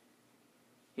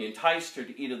 He enticed her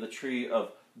to eat of the tree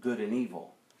of good and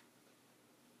evil.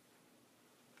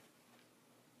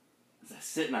 As I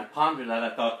sit and I ponder that,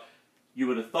 I thought, you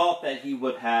would have thought that he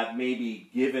would have maybe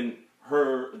given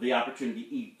her the opportunity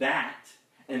to eat that,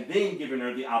 and then given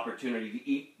her the opportunity to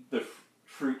eat the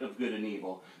fruit of good and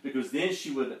evil. Because then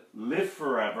she would live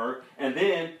forever, and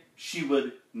then she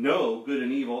would know good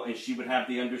and evil, and she would have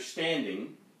the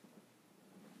understanding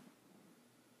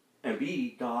and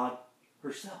be God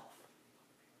herself.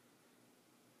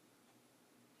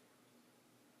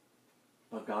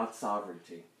 But God's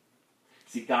sovereignty.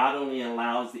 See, God only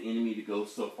allows the enemy to go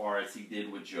so far as he did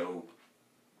with Job.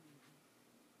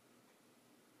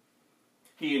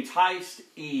 He enticed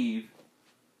Eve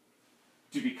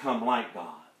to become like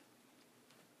God.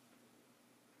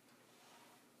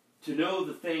 To know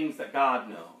the things that God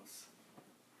knows.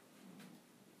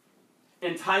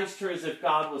 Enticed her as if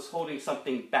God was holding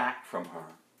something back from her.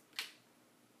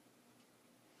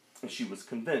 And she was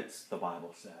convinced, the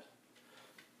Bible said.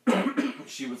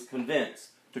 She was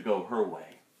convinced to go her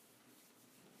way.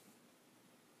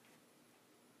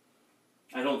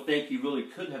 I don't think he really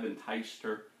could have enticed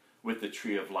her with the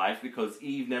tree of life, because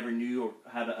Eve never knew or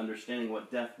had an understanding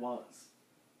what death was.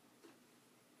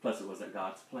 Plus, it wasn't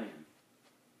God's plan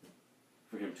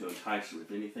for him to entice her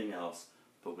with anything else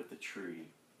but with the tree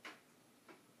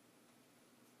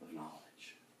of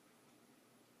knowledge.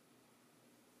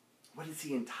 What is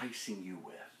he enticing you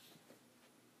with?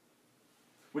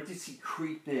 What does he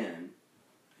creep in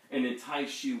and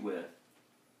entice you with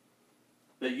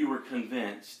that you were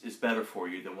convinced is better for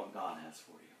you than what God has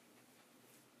for you?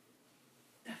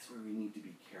 That's where we need to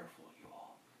be careful, you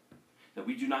all. That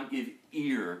we do not give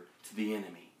ear to the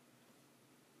enemy,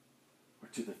 or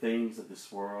to the things of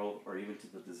this world, or even to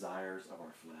the desires of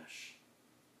our flesh.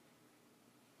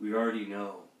 We already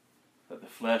know that the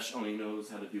flesh only knows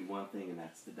how to do one thing, and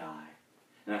that's to die.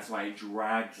 And that's why it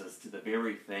drags us to the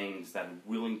very things that are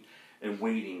willing and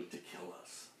waiting to kill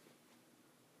us.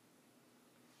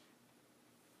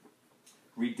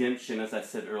 Redemption, as I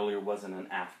said earlier, wasn't an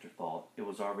afterthought. It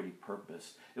was already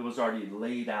purposed. It was already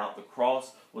laid out. The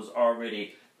cross was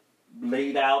already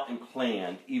laid out and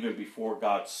planned even before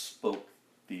God spoke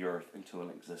the earth into an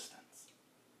existence.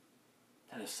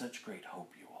 That is such great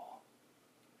hope, you all.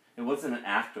 It wasn't an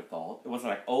afterthought. It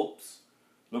wasn't like, oops,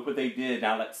 look what they did,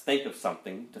 now let's think of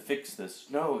something to fix this.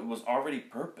 No, it was already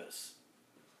purpose.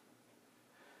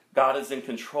 God is in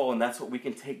control, and that's what we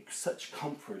can take such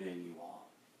comfort in, you all.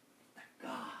 That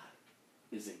God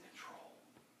is in control.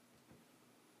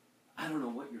 I don't know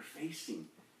what you're facing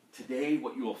today,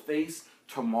 what you will face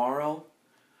tomorrow,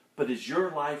 but does your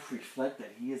life reflect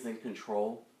that He is in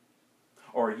control?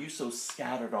 Or are you so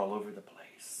scattered all over the place?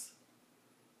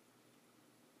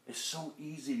 It's so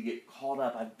easy to get caught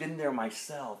up. I've been there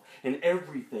myself in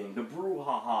everything, the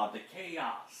brouhaha, the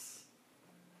chaos.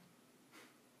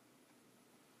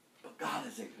 But God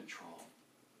is in control.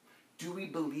 Do we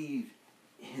believe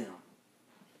Him?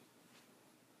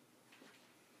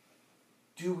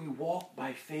 Do we walk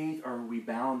by faith, or are we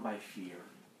bound by fear?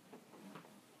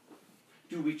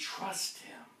 Do we trust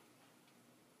Him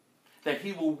that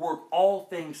He will work all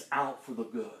things out for the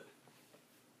good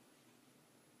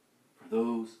for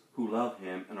those who love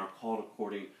Him and are called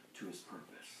according to His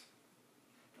purpose?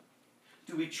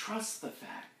 Do we trust the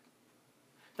fact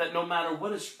that no matter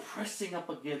what is pressing up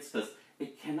against us,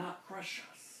 it cannot crush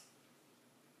us?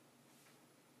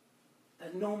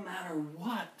 That no matter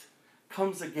what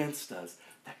comes against us,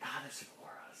 that God is for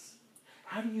us.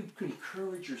 How do you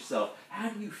encourage yourself? How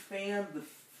do you fan the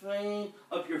flame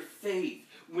of your faith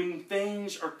when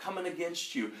things are coming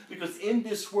against you? Because in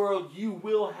this world you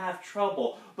will have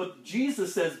trouble. But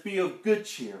Jesus says, be of good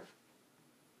cheer,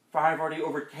 for I have already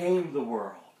overcame the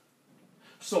world.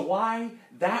 So why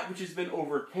that which has been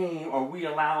overcame are we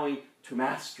allowing to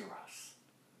master us?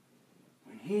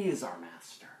 When He is our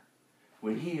master,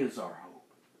 when He is our hope.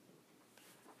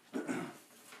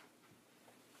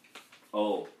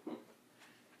 Oh,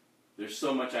 there's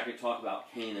so much I could talk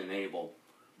about Cain and Abel,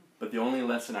 but the only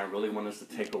lesson I really want us to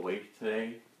take away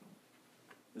today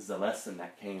is the lesson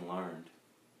that Cain learned.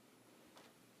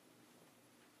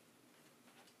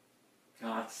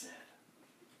 God said,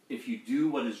 if you do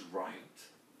what is right,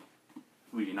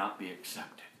 will you not be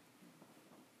accepted?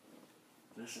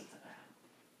 Listen to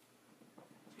that.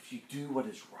 If you do what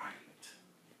is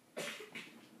right.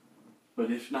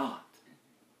 But if not,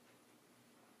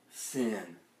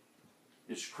 sin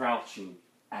is crouching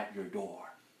at your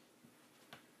door.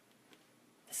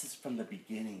 This is from the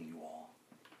beginning, you all.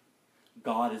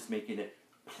 God is making it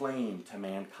plain to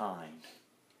mankind.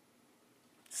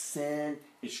 Sin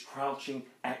is crouching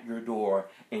at your door,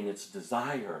 and its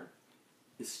desire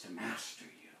is to master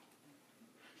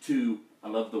you. I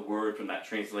love the word from that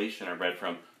translation I read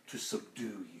from, to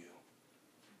subdue you.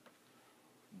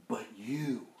 But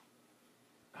you,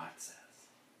 God says,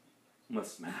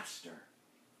 must master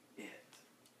it.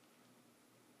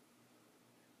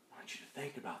 I want you to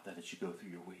think about that as you go through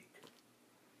your week.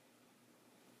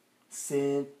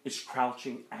 Sin is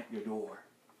crouching at your door.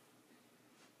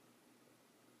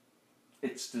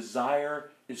 Its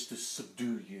desire is to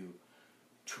subdue you,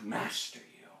 to master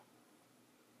you.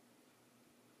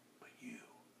 But you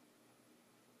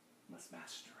must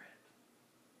master it.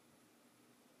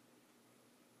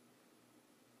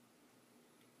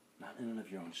 Not in and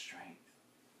of your own strength,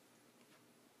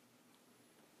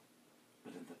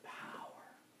 but in the power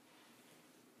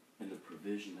and the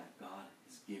provision that God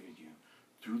has given you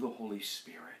through the Holy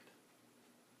Spirit.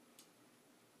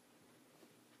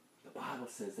 The Bible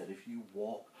says that if you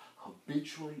walk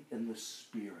habitually in the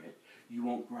Spirit, you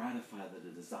won't gratify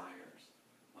the desires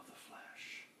of the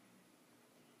flesh.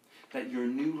 That your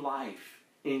new life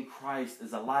in Christ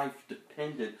is a life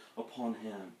dependent upon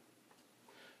Him.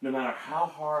 No matter how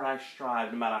hard I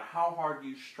strive, no matter how hard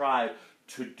you strive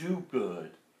to do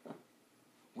good,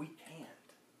 we can't.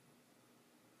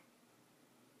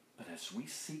 But as we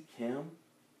seek Him,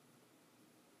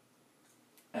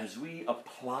 as we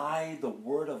apply the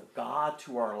Word of God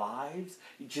to our lives,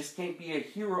 you just can't be a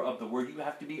hearer of the Word. You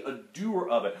have to be a doer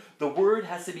of it. The Word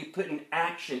has to be put in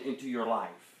action into your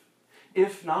life.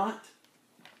 If not,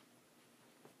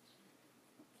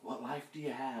 what life do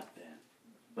you have then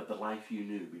but the life you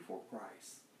knew before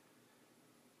Christ?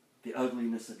 The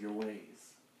ugliness of your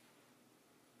ways.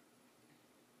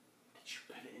 Did you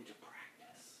put it into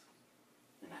practice?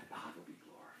 And that God will be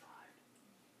glorified.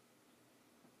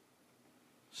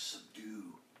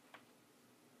 Subdue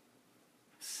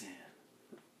sin.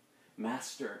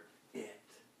 Master it.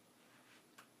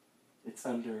 It's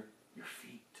under your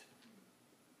feet.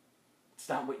 It's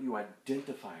not what you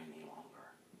identify any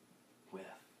longer with.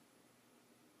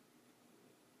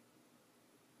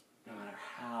 No matter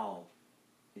how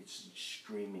it's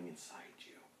screaming inside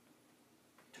you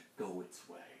to go its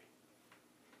way,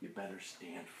 you better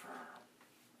stand firm.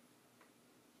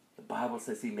 The Bible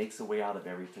says He makes a way out of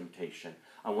every temptation.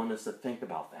 I want us to think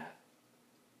about that.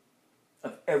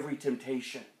 of every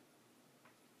temptation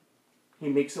He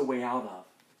makes a way out of.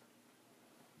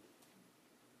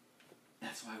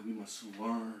 That's why we must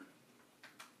learn.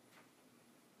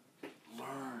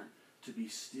 Learn to be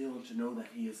still and to know that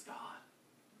He is God.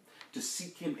 To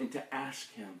seek Him and to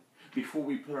ask Him before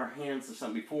we put our hands to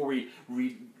something, before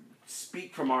we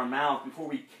speak from our mouth, before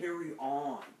we carry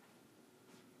on.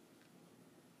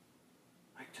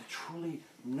 Like to truly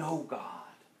know God.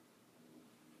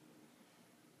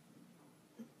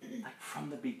 Like from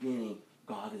the beginning,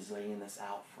 God is laying this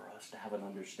out for us to have an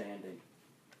understanding.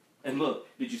 And look,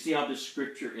 did you see how this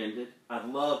scripture ended? I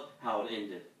love how it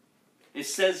ended. It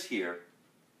says here,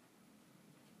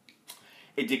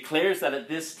 it declares that at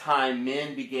this time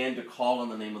men began to call on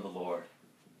the name of the Lord.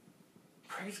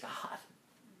 Praise God.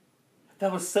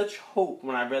 That was such hope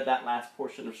when I read that last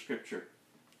portion of scripture.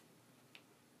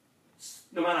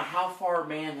 No matter how far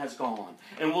man has gone.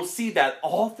 And we'll see that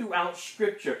all throughout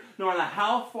scripture. No matter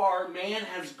how far man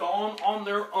has gone on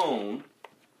their own,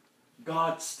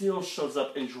 God still shows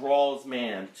up and draws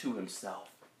man to Himself.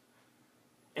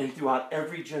 And throughout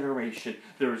every generation,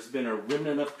 there has been a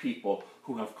remnant of people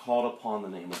who have called upon the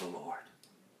name of the Lord.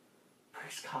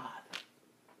 Praise God.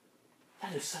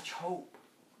 That is such hope.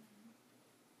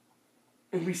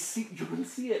 And you're going to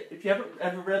see it. If you haven't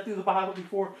ever read through the Bible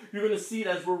before, you're going to see it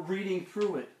as we're reading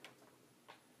through it.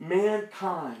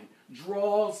 Mankind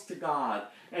draws to God.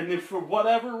 And if for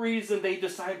whatever reason they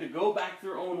decide to go back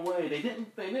their own way, they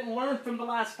didn't learn from the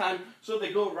last time, so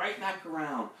they go right back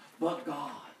around. But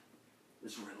God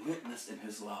is relentless in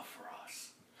His love for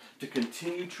us, to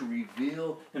continue to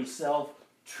reveal Himself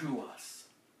to us.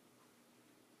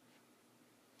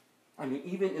 I mean,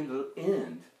 even in the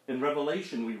end, in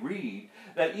Revelation, we read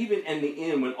that even in the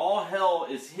end, when all hell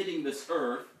is hitting this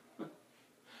earth,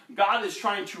 God is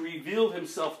trying to reveal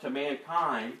Himself to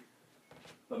mankind,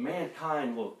 but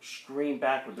mankind will scream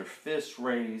back with their fists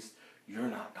raised, "You're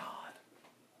not God."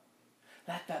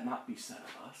 Let that not be said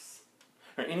of us,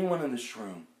 or anyone in this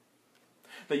room.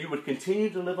 That you would continue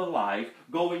to live a life,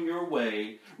 going your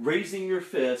way, raising your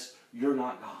fist, "You're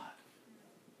not God."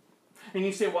 And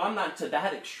you say, "Well, I'm not to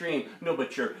that extreme." No,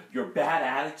 but your bad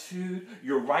attitude,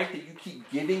 your right that you keep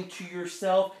giving to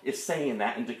yourself is saying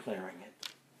that and declaring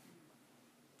it.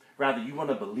 Rather, you want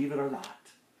to believe it or not.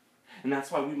 And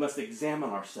that's why we must examine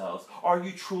ourselves. Are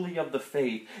you truly of the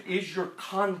faith? Is your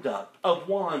conduct of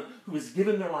one who has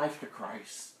given their life to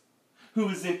Christ, who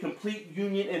is in complete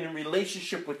union and in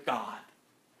relationship with God?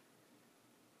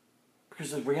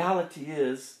 Because the reality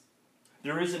is,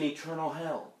 there is an eternal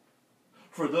hell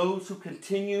for those who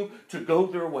continue to go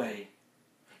their way,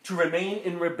 to remain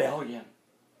in rebellion.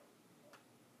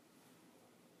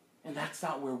 And that's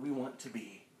not where we want to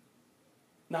be.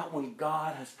 Not when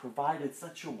God has provided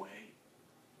such a way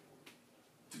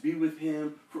to be with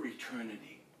Him for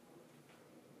eternity.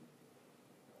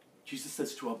 Jesus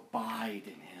says to abide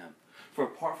in Him. For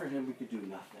apart from Him, we could do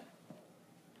nothing.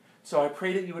 So I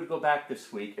pray that you would go back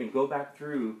this week and go back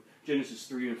through Genesis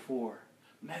 3 and 4.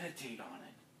 Meditate on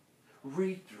it.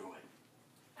 Read through it.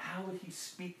 How would He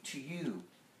speak to you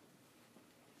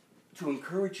to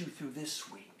encourage you through this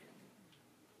week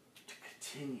to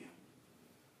continue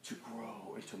to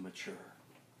grow and to mature?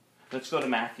 Let's go to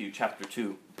Matthew chapter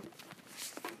 2.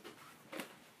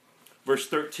 Verse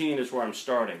 13 is where I'm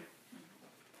starting.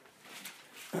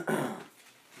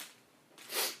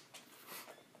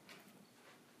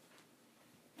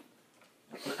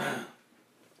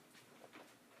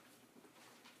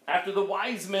 After the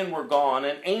wise men were gone,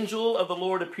 an angel of the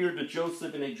Lord appeared to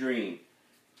Joseph in a dream.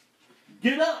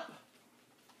 "Get up!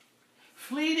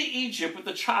 Flee to Egypt with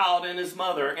the child and his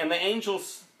mother." And the angel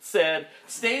said,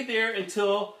 "Stay there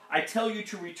until I tell you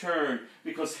to return,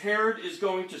 because Herod is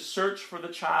going to search for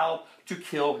the child to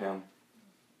kill him."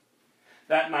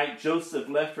 That night Joseph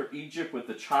left for Egypt with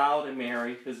the child and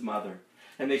Mary, his mother,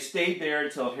 and they stayed there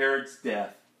until Herod's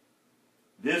death.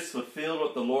 This fulfilled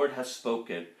what the Lord has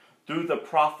spoken. Through the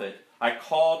prophet, "I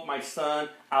called my son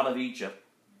out of Egypt."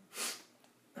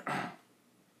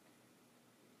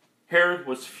 Herod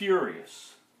was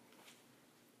furious.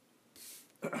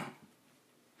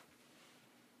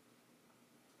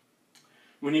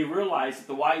 When he realized that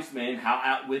the wise men how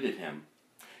outwitted him,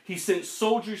 he sent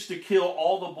soldiers to kill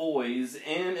all the boys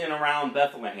in and around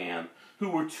Bethlehem who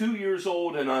were 2 years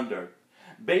old and under.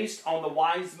 Based on the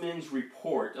wise men's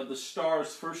report of the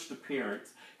star's first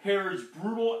appearance, Herod's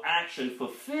brutal action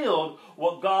fulfilled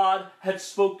what God had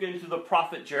spoken to the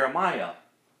prophet Jeremiah.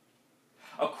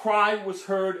 A cry was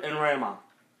heard in Ramah,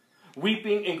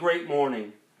 weeping in great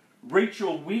mourning.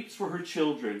 Rachel weeps for her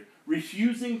children,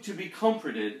 refusing to be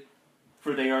comforted,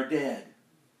 for they are dead.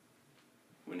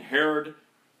 When Herod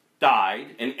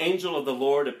died, an angel of the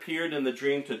Lord appeared in the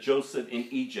dream to Joseph in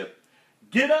Egypt.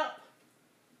 "Get up,"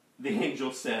 the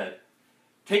angel said.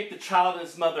 "Take the child and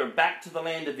his mother back to the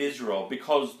land of Israel,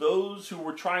 because those who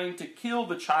were trying to kill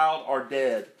the child are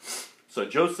dead." So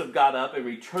Joseph got up and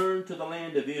returned to the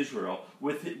land of Israel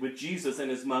with Jesus and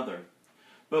his mother.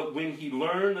 But when he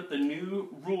learned that the new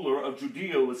ruler of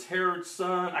Judea was Herod's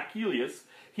son Archelaus,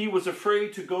 he was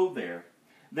afraid to go there.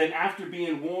 Then after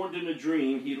being warned in a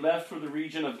dream, he left for the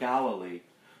region of Galilee.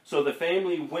 So the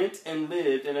family went and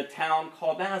lived in a town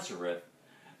called Nazareth.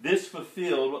 This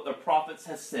fulfilled what the prophets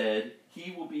had said,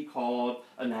 "He will be called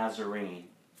a Nazarene."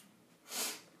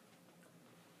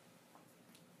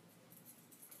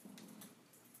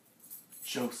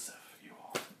 Joseph, you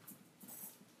all.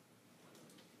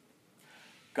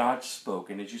 God spoke.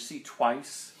 And did you see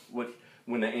twice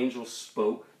when the angel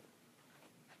spoke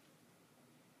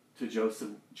to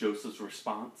Joseph's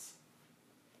response?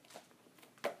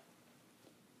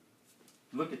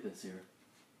 Look at this here.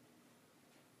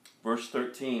 Verse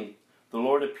 13. The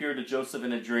Lord appeared to Joseph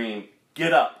in a dream.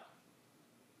 "Get up."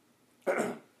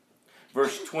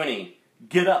 Verse 20.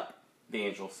 "Get up," the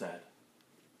angel said.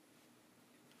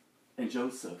 And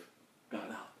Joseph got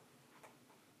up.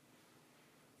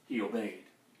 He obeyed.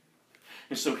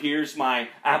 And so here's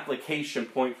my application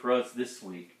point for us this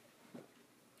week.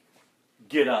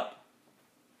 Get up.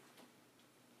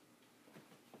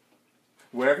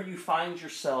 Wherever you find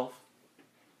yourself,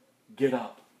 get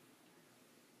up.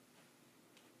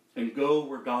 And go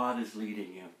where God is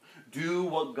leading you. Do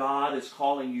what God is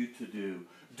calling you to do.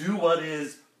 Do what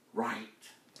is right.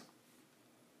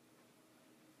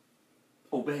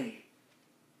 Obey.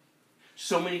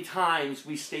 So many times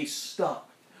we stay stuck.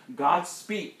 God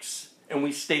speaks and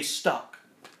we stay stuck.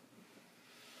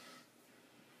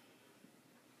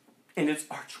 And it's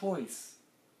our choice.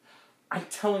 I'm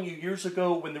telling you, years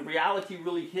ago when the reality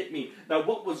really hit me, that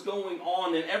what was going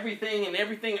on and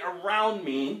everything around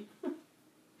me,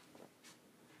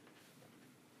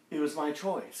 it was my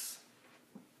choice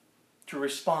to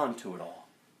respond to it all.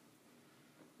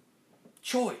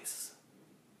 Choice.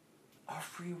 Our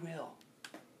free will.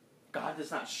 God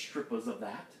does not strip us of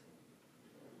that.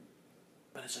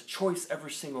 But it's a choice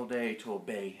every single day to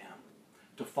obey Him,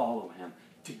 to follow Him,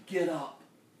 to get up.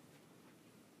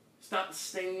 Stop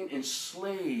staying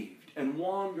enslaved and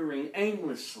wandering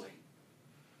aimlessly,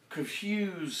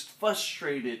 confused,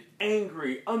 frustrated,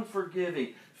 angry,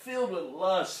 unforgiving, filled with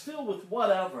lust, filled with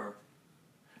whatever.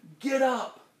 Get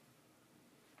up.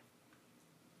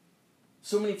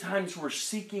 So many times we're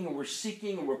seeking and we're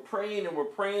seeking and we're praying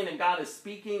and God is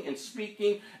speaking and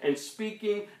speaking and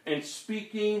speaking and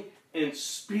speaking and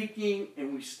speaking,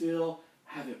 and we still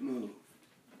haven't moved.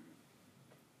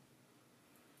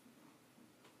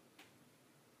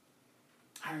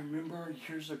 I remember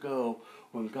years ago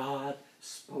when God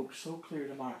spoke so clear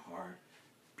to my heart,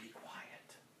 be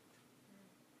quiet.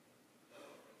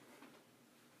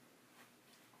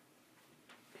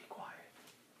 Be quiet.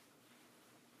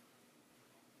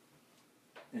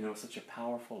 And it was such a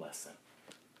powerful lesson.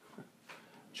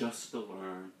 Just to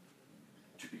learn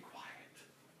to be quiet.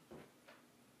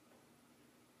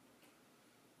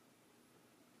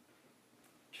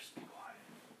 Just be quiet.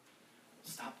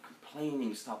 Stop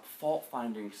complaining. Stop fault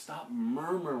finding. Stop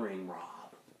murmuring,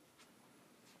 Rob.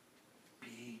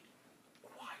 Be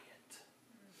quiet.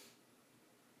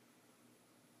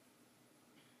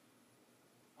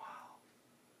 Wow.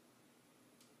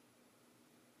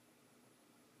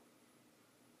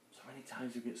 So many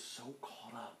times we get so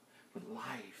caught up with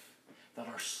life that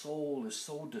our soul is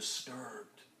so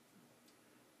disturbed.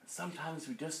 And sometimes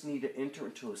we just need to enter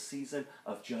into a season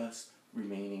of just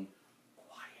remaining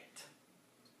quiet.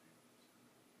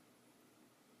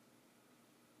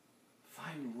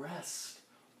 Find rest,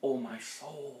 O my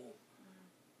soul,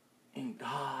 in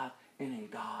God and in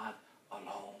God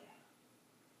alone.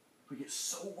 We get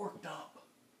so worked up.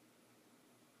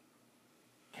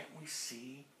 Can't we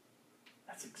see?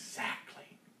 That's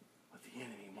exactly what the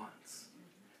enemy wants.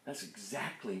 That's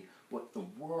exactly what the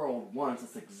world wants.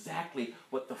 That's exactly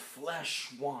what the flesh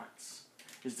wants,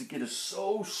 is to get us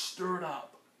so stirred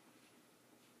up.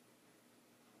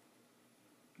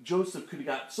 Joseph could have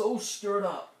got so stirred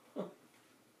up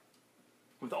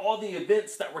with all the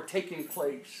events that were taking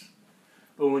place.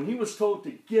 But when he was told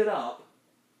to get up,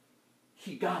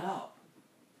 he got up.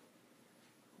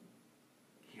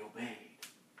 He obeyed.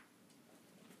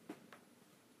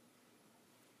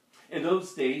 In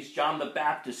those days, John the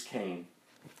Baptist came.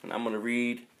 And I'm going to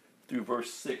read through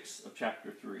verse 6 of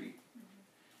chapter 3.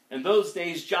 In those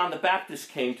days, John the Baptist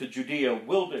came to the Judean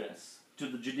wilderness,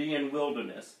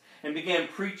 and began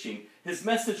preaching. His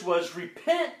message was,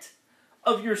 repent,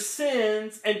 of your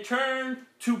sins and turn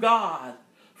to God,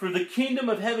 for the kingdom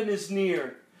of heaven is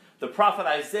near. The prophet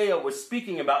Isaiah was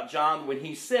speaking about John when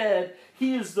he said,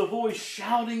 he is the voice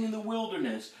shouting in the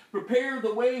wilderness, prepare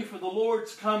the way for the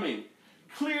Lord's coming,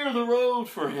 clear the road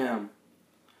for him.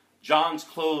 John's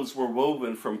clothes were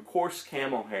woven from coarse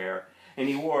camel hair, and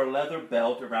he wore a leather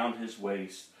belt around his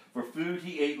waist. For food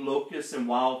he ate locusts and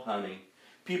wild honey.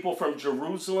 People from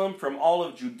Jerusalem, from all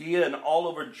of Judea and all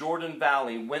over Jordan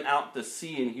Valley went out to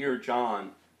see and hear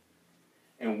John.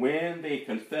 And when they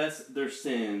confessed their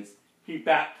sins, he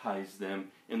baptized them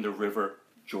in the river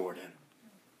Jordan.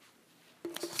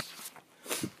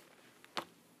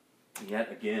 And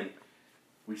yet again,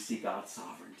 we see God's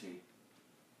sovereignty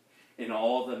in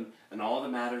all the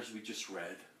matters we just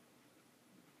read.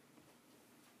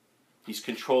 He's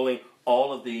controlling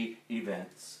all of the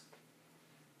events.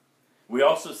 We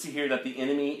also see here that the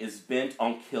enemy is bent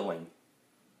on killing.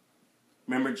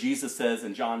 Remember, Jesus says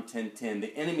in John 10:10,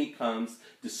 the enemy comes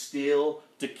to steal,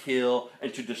 to kill,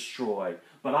 and to destroy.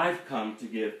 But I've come to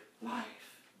give life.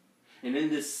 And in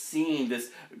this scene,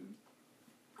 this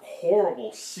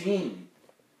horrible scene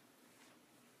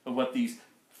of what these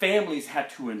families had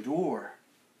to endure,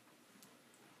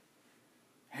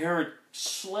 Herod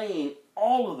slaying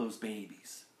all of those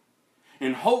babies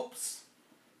in hopes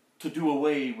to do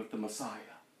away with the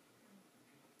Messiah.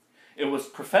 It was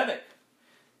prophetic.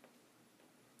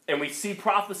 And we see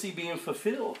prophecy being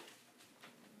fulfilled.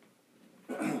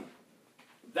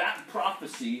 That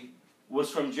prophecy was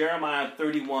from Jeremiah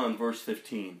 31, verse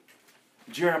 15.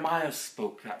 Jeremiah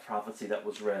spoke that prophecy that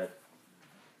was read.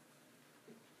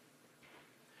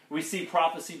 We see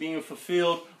prophecy being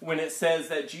fulfilled when it says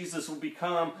that Jesus will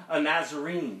become a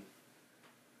Nazarene.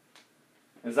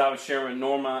 As I was sharing with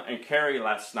Norma and Carrie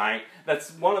last night,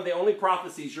 that's one of the only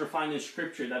prophecies you'll find in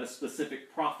Scripture that a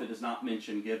specific prophet is not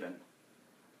mentioned given.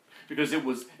 Because it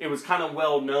was kind of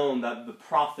well known that the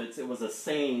prophets, it was a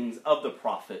saying of the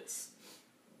prophets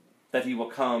that he will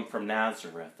come from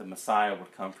Nazareth. The Messiah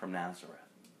would come from Nazareth.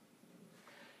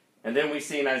 And then we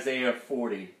see in Isaiah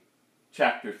 40,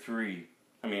 chapter 40,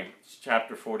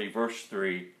 verse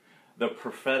 3, the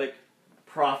prophetic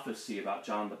prophecy about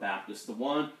John the Baptist, the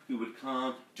one who would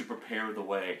come to prepare the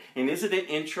way. And isn't it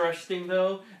interesting,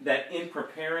 though, that in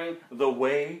preparing the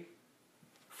way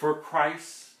for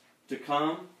Christ to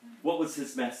come, what was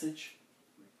his message?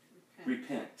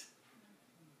 Repent.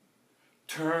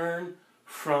 Turn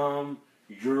from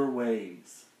your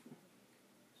ways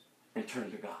and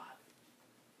turn to God.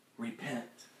 Repent.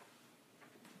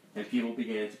 And people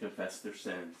began to confess their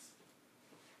sins.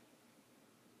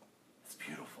 It's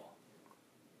beautiful.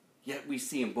 Yet we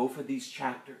see in both of these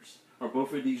chapters, or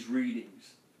both of these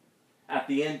readings, at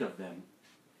the end of them,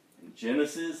 in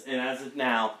Genesis and as of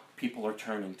now, people are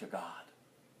turning to God.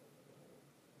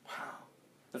 Wow.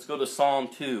 Let's go to Psalm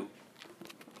 2.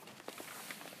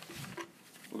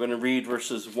 We're going to read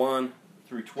verses 1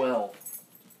 through 12.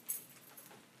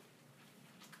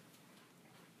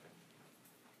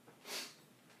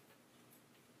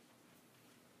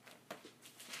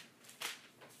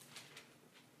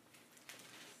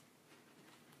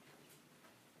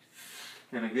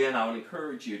 And again, I would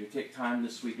encourage you to take time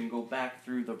this week and go back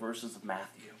through the verses of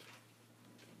Matthew.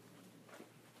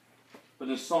 But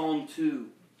in Psalm 2,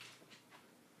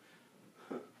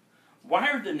 why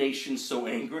are the nations so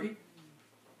angry?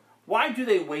 Why do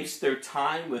they waste their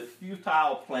time with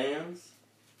futile plans?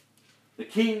 The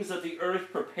kings of the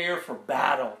earth prepare for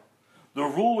battle. The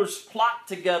rulers plot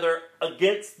together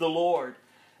against the Lord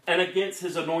and against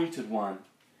his anointed one.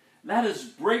 Let us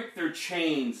break their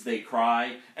chains, they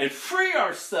cry, and free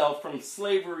ourselves from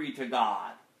slavery to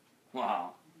God.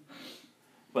 Wow.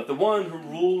 But the one who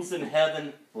rules in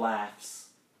heaven laughs.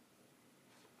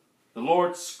 The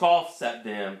Lord scoffs at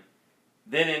them.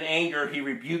 Then in anger he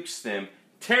rebukes them,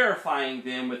 terrifying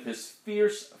them with his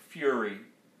fierce fury.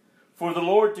 For the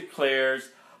Lord declares,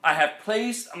 I have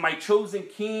placed my chosen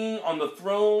king on the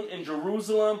throne in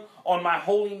Jerusalem on my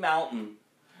holy mountain.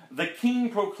 The king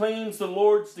proclaims the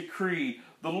Lord's decree.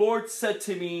 The Lord said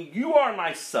to me, you are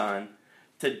my son.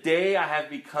 Today I have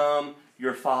become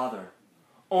your father.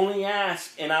 Only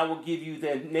ask, and I will give you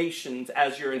the nations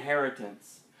as your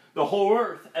inheritance, the whole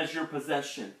earth as your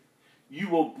possession. You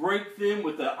will break them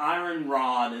with the iron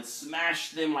rod and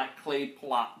smash them like clay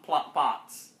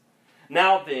pots.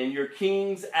 Now then, your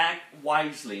kings act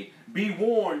wisely. Be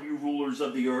warned, you rulers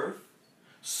of the earth.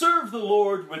 Serve the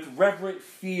Lord with reverent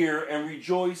fear and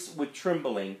rejoice with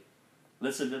trembling.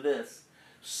 Listen to this.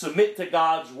 Submit to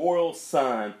God's royal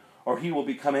Son, or he will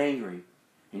become angry,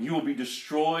 and you will be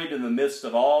destroyed in the midst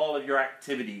of all of your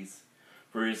activities,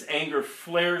 for his anger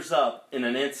flares up in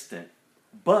an instant.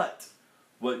 But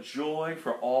What joy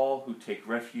for all who take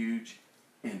refuge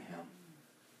in him.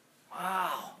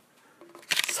 Wow.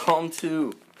 Psalm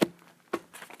 2.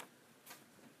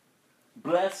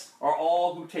 Blessed are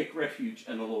all who take refuge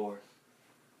in the Lord.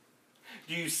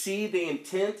 Do you see the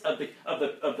intent of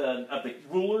the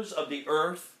rulers of the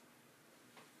earth?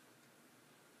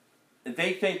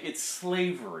 They think it's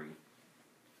slavery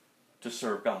to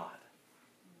serve God.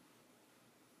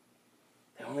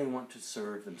 They only want to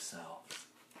serve themselves,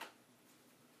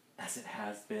 as it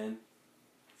has been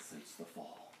since the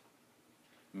fall.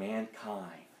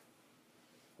 Mankind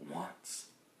wants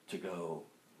to go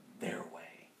their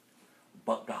way,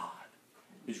 but God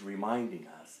is reminding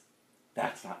us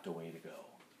that's not the way to go.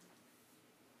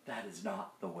 That is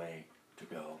not the way to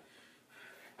go.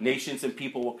 Nations and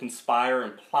people will conspire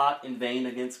and plot in vain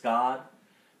against God,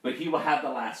 but he will have the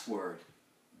last word.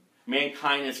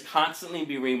 Mankind is constantly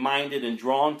be reminded and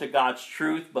drawn to God's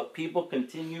truth, but people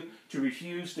continue to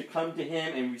refuse to come to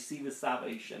him and receive his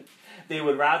salvation. They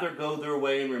would rather go their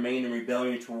way and remain in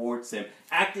rebellion towards him,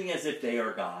 acting as if they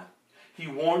are God. He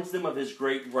warns them of his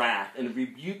great wrath and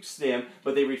rebukes them,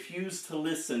 but they refuse to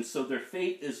listen, so their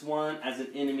fate is one as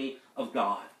an enemy of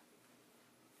God.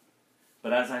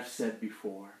 But as I've said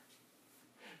before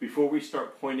we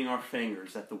start pointing our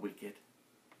fingers at the wicked,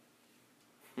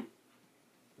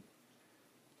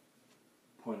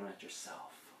 point them at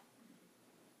yourself.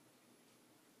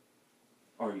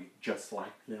 Are you just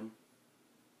like them?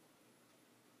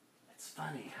 It's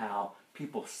funny how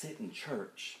people sit in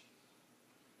church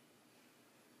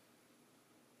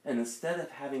and instead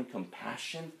of having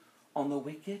compassion on the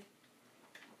wicked,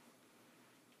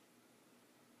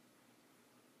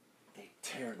 they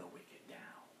tear the wicked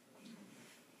down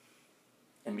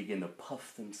and begin to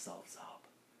puff themselves up.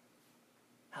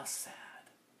 How sad.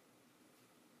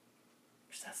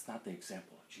 Because that's not the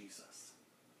example of Jesus.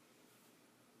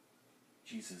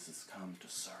 Jesus has come to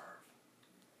serve.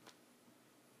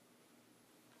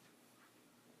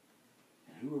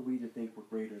 And who are we to think we're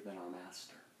greater than our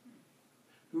master?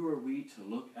 Who are we to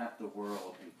look at the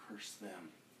world and curse them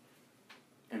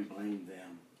and blame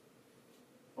them?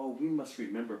 Oh, we must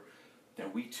remember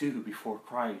that we too, before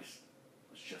Christ,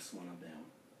 was just one of them.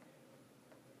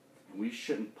 And we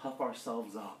shouldn't puff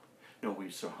ourselves up. No, we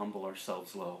should humble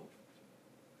ourselves low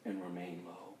and remain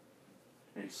low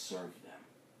and serve them.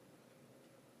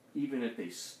 Even if they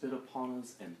spit upon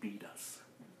us and beat us,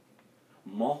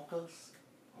 mock us,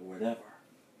 or whatever,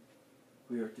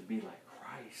 we are to be like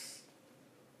Christ.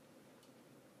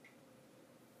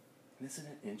 And isn't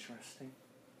it interesting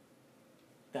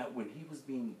that when he was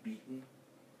being beaten,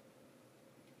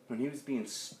 when he was being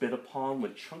spit upon,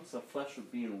 when chunks of flesh were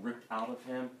being ripped out of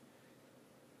him,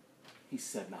 he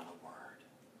said not a word.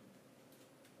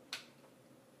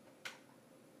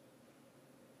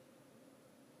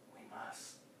 We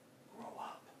must grow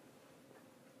up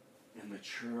and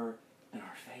mature in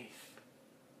our faith.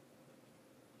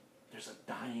 There's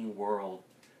a dying world.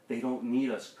 They don't need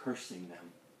us cursing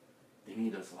them. They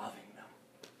need us loving them.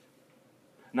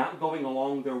 Not going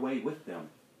along their way with them.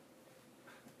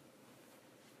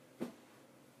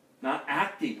 Not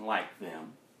acting like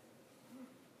them.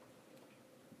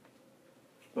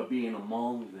 But being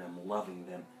among them, loving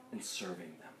them, and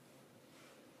serving them.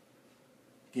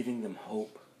 Giving them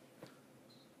hope.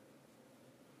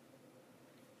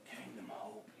 Giving them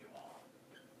hope, you all.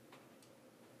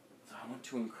 So I want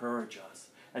to encourage us,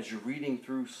 as you're reading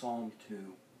through Psalm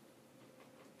 2,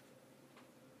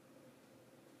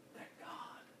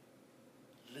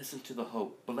 listen to the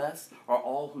hope. Blessed are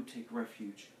all who take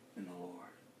refuge in the Lord.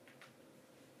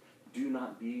 Do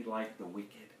not be like the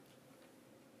wicked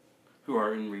who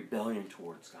are in rebellion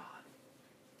towards God.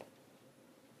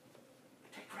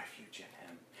 Take refuge in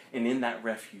him. And in that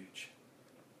refuge,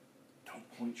 don't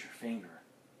point your finger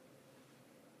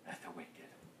at the wicked.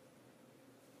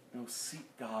 No,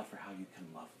 seek God for how you can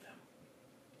love them.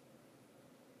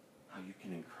 How you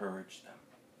can encourage them.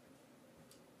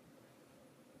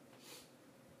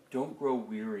 Don't grow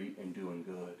weary in doing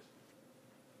good.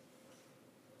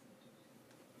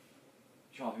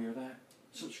 Did y'all hear that?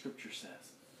 That's what Scripture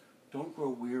says. Don't grow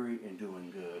weary in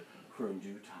doing good, for in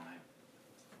due time.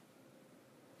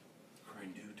 For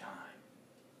in due time.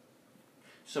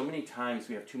 So many times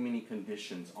we have too many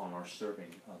conditions on our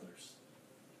serving others.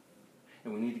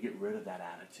 And we need to get rid of that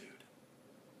attitude.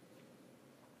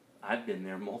 I've been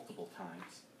there multiple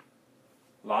times.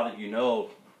 A lot of you know,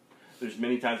 there's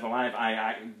many times in my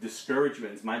life,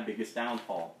 discouragement is my biggest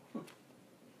downfall.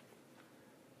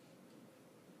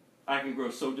 I can grow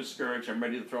so discouraged, I'm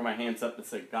ready to throw my hands up and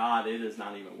say, God, it is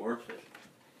not even worth it.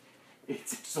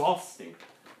 It's exhausting.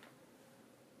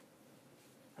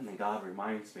 And then God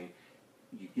reminds me,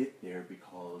 You get there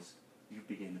because you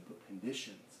begin to put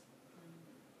conditions.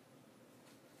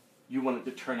 You want it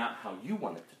to turn out how you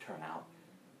want it to turn out.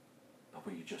 But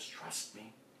will you just trust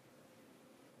me?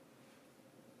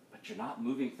 But you're not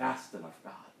moving fast enough,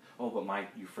 God. Oh, but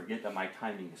you forget that my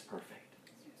timing is perfect.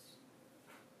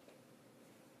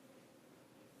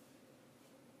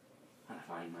 And I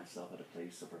find myself at a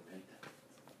place of repentance.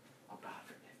 Oh, God,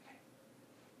 forgive me.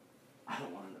 I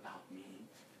don't want it about me.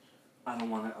 I don't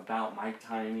want it about my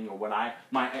timing or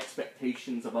my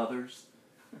expectations of others.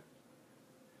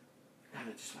 God,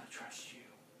 I just want to trust you.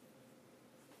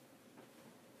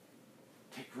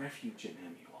 Take refuge in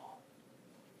him, you all.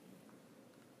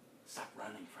 Stop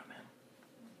running from him.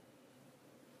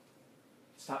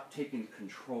 Stop taking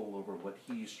control over what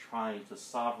he's trying to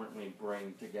sovereignly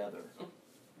bring together.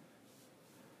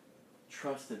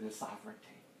 Trust in his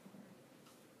sovereignty.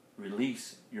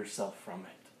 Release yourself from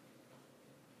it.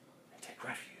 And take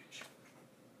refuge.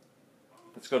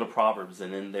 Let's go to Proverbs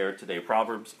and end there today.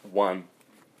 Proverbs 1.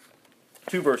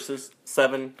 2 verses,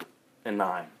 7 and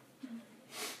 9.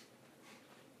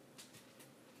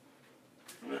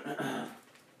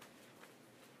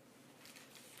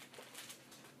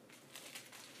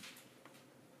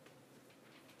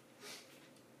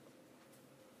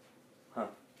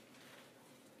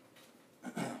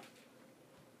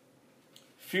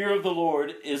 Fear of the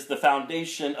Lord is the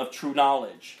foundation of true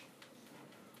knowledge,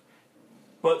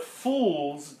 but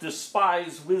fools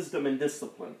despise wisdom and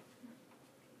discipline.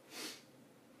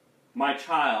 My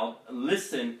child,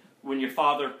 listen when your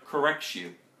father corrects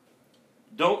you.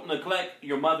 Don't neglect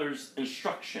your mother's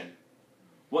instruction.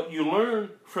 What you learn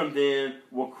from them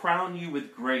will crown you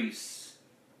with grace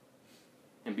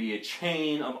and be a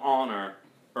chain of honor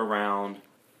around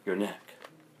your neck.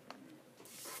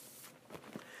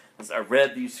 As I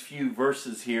read these few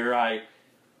verses here, I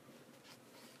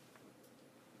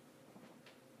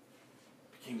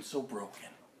became so broken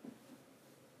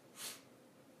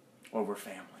over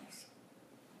families.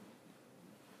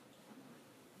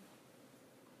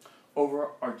 Over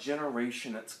our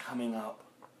generation that's coming up.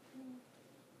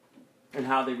 And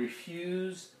how they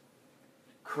refuse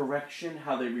correction,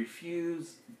 how they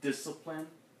refuse discipline.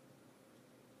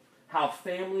 How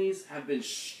families have been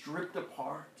stripped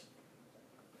apart.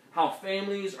 How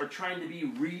families are trying to be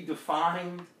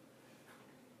redefined.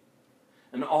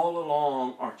 And all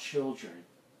along, our children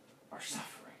are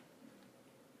suffering.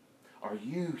 Our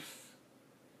youth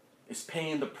is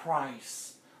paying the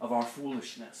price of our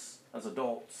foolishness as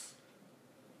adults.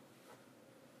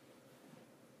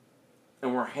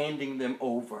 And we're handing them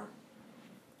over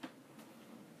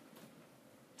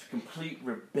to complete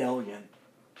rebellion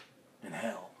and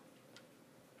hell.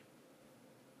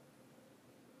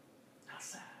 How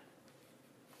sad.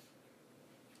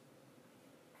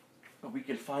 But we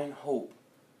can find hope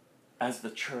as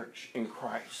the church in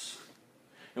Christ.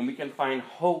 And we can find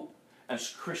hope as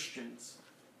Christians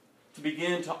to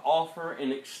begin to offer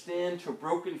and extend to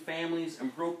broken families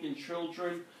and broken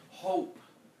children hope.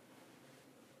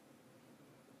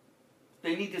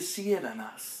 They need to see it in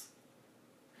us.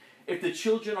 If the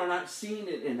children are not seeing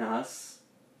it in us,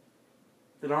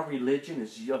 then our religion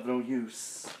is of no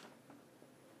use.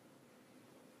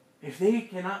 If they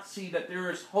cannot see that there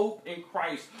is hope in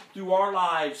Christ through our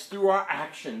lives, through our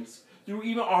actions, through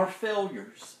even our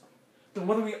failures, then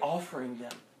what are we offering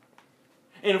them?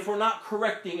 And if we're not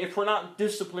correcting, if we're not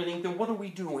disciplining, then what are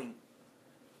we doing?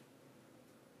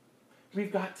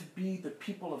 We've got to be the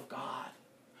people of God,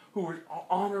 who are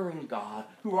honoring God,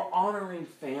 who are honoring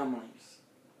families,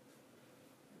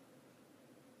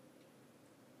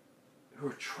 who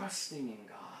are trusting in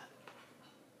God.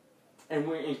 And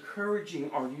we're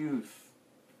encouraging our youth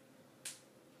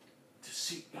to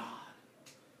seek God.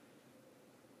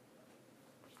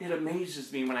 It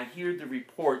amazes me when I hear the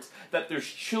reports that there's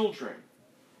children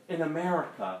in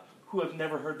America who have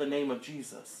never heard the name of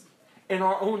Jesus. In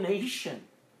our own nation.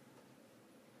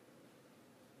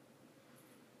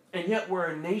 And yet we're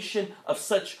a nation of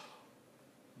such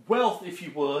wealth, if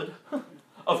you would,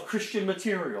 of Christian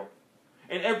material.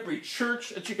 In every church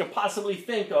that you can possibly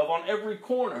think of, on every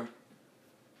corner.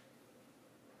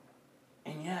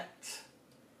 And yet,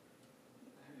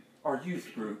 our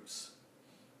youth groups,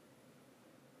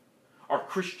 our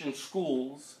Christian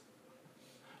schools,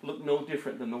 look no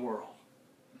different than the world.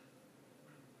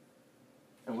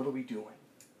 And what are we doing?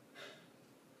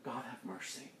 God have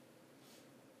mercy.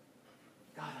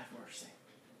 God have mercy.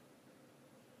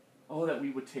 Oh, that we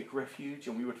would take refuge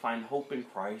and we would find hope in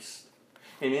Christ.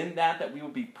 And in that we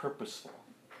would be purposeful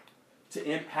to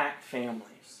impact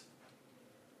families,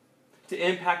 to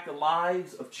impact the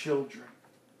lives of children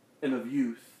and of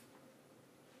youth.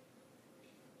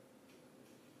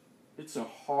 It's a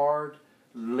hard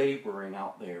laboring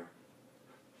out there.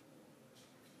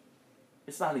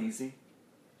 It's not easy.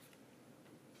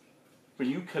 When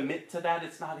you commit to that,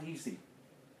 it's not easy.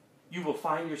 You will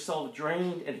find yourself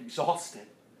drained and exhausted,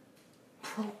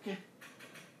 broken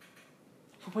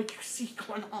from what you see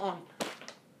going on.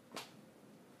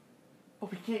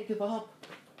 But we can't give up.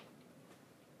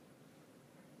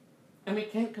 And we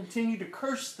can't continue to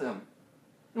curse them.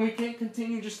 And we can't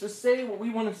continue just to say what we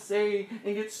want to say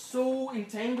and get so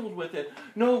entangled with it.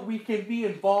 No, we can be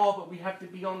involved, but we have to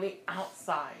be on the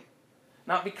outside.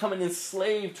 Not becoming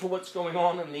enslaved to what's going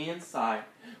on the inside.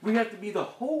 We have to be the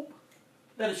hope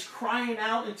that is crying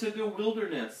out into the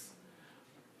wilderness.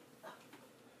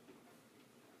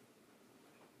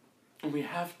 And we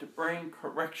have to bring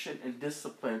correction and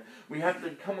discipline. We have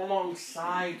to come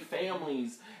alongside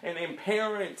families and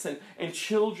parents and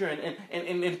children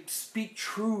and speak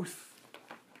truth.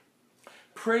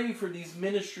 Pray for these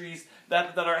ministries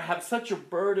that have such a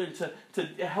burden to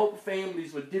help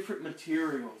families with different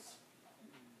materials.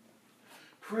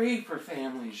 Pray for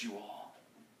families, you all.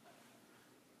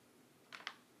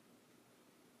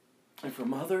 And for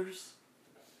mothers,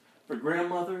 for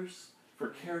grandmothers, for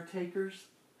caretakers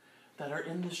that are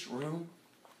in this room,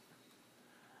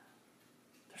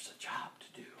 there's a job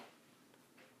to do.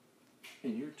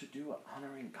 And you're to do it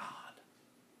honoring God.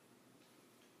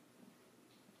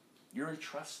 You're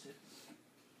entrusted.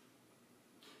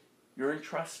 You're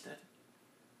entrusted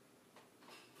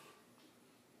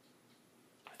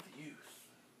with the youth.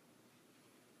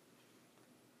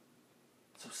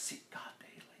 So seek God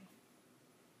daily.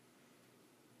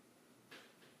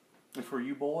 And for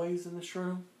you boys in this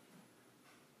room,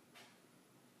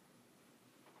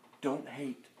 don't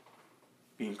hate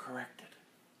being corrected.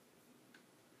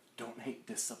 Don't hate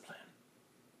discipline.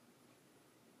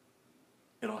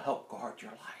 It'll help guard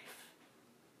your life.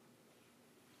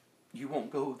 You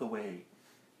won't go the way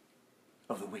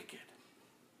of the wicked.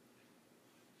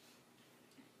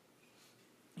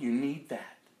 You need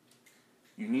that.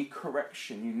 You need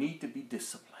correction. You need to be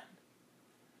disciplined.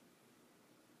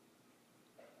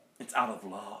 It's out of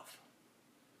love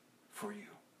for you.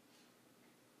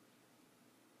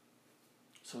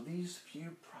 So these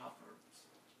few proverbs.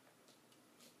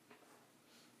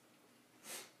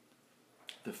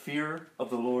 The fear of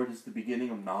the Lord is the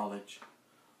beginning of knowledge,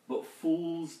 but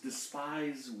fools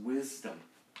despise wisdom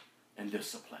and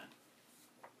discipline.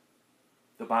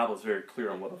 The Bible is very clear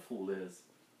on what a fool is.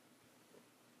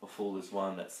 A fool is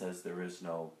one that says there is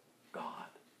no God.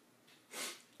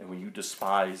 And when you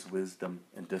despise wisdom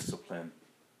and discipline,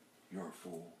 you're a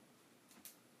fool.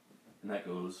 And that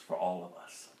goes for all of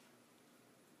us.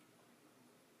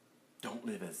 Don't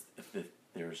live as if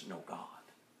there is no God.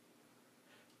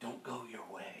 Don't go your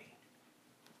way.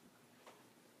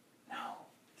 No,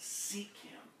 seek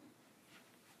Him.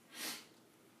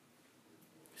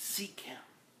 Seek Him.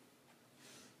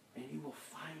 And you will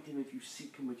find Him if you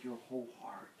seek Him with your whole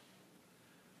heart.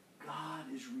 God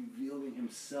is revealing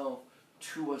Himself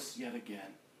to us yet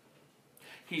again.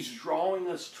 He's drawing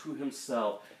us to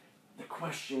Himself. The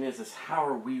question is how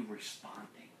are we responding?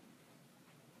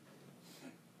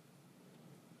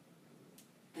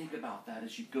 Think about that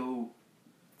as you go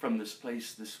from this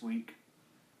place this week.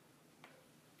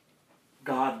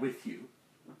 God with you.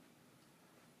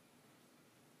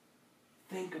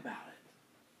 Think about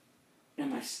it.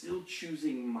 Am I still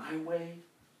choosing my way?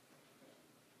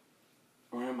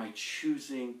 Or am I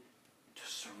choosing to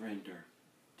surrender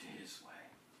to His way?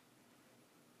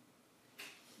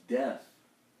 Death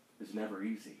is never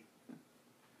easy.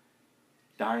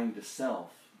 Dying to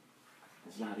self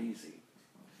is not easy.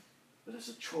 But it's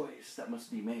a choice that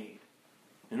must be made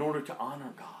in order to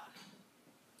honor God.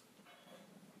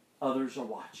 Others are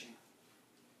watching.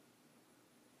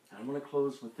 And I'm going to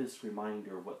close with this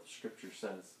reminder of what the Scripture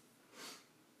says.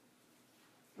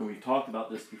 And we've talked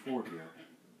about this before here.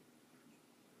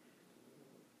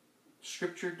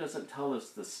 Scripture doesn't tell us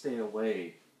to stay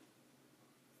away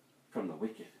from the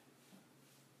wicked,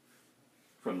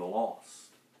 from the lost.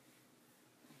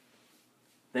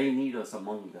 They need us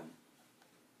among them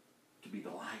to be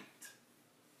the light.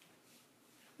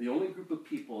 The only group of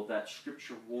people that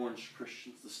Scripture warns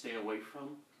Christians to stay away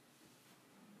from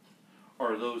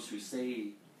are those who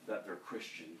say that they're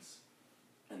Christians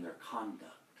and their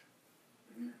conduct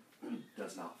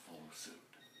does not follow suit.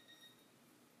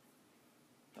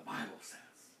 The Bible says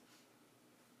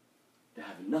to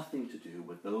have nothing to do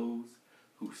with those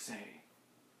who say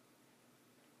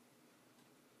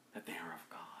that they are of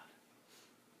God,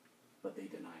 but they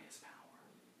deny His power.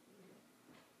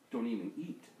 Don't even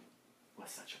eat with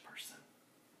such a person.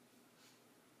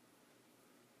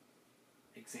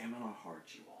 Examine our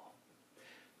hearts, you all.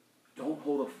 Don't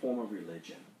hold a form of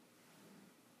religion.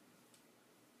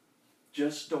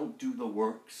 Just don't do the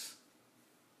works.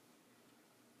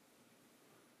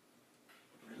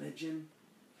 Religion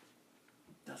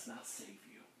does not save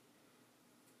you.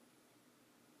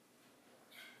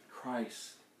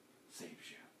 Christ saves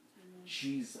you. Amen.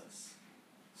 Jesus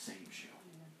saves you.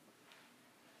 Amen.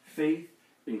 Faith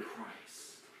in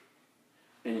Christ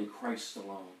and in Christ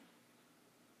alone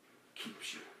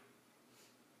keeps you.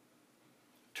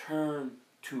 Turn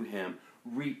to Him.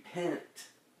 Repent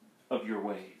of your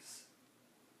ways.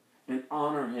 And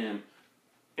honor Him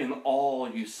in all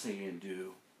you say and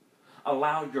do.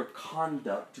 Allow your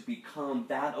conduct to become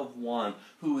that of one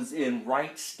who is in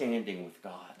right standing with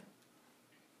God.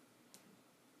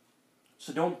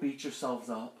 So don't beat yourselves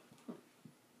up.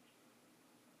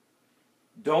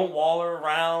 Don't wallow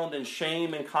around in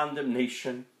shame and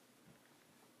condemnation.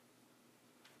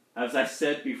 As I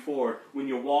said before, when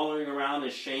you're wallowing around in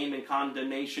shame and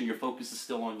condemnation, your focus is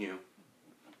still on you.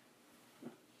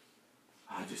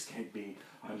 I just can't be.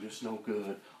 I'm just no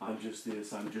good. I'm just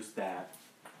this. I'm just that.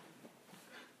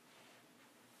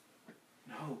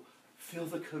 No. Feel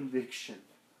the conviction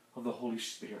of the Holy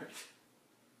Spirit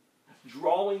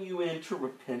drawing you into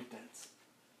repentance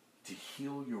to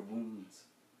heal your wounds,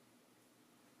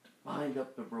 to bind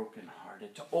up the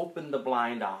brokenhearted, to open the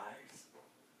blind eyes.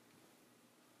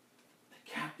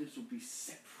 The captives will be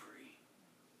set free.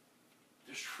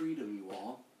 There's freedom, you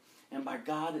all. And by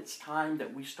God, it's time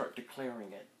that we start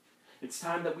declaring it. It's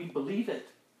time that we believe it.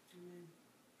 Amen.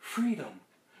 Freedom.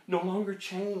 No longer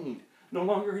chained. No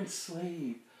longer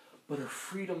enslaved. But a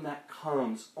freedom that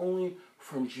comes only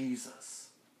from Jesus,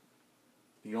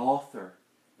 the author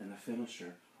and the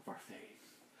finisher of our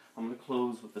faith. I'm going to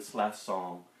close with this last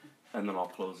song, and then I'll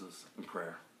close this in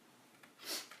prayer.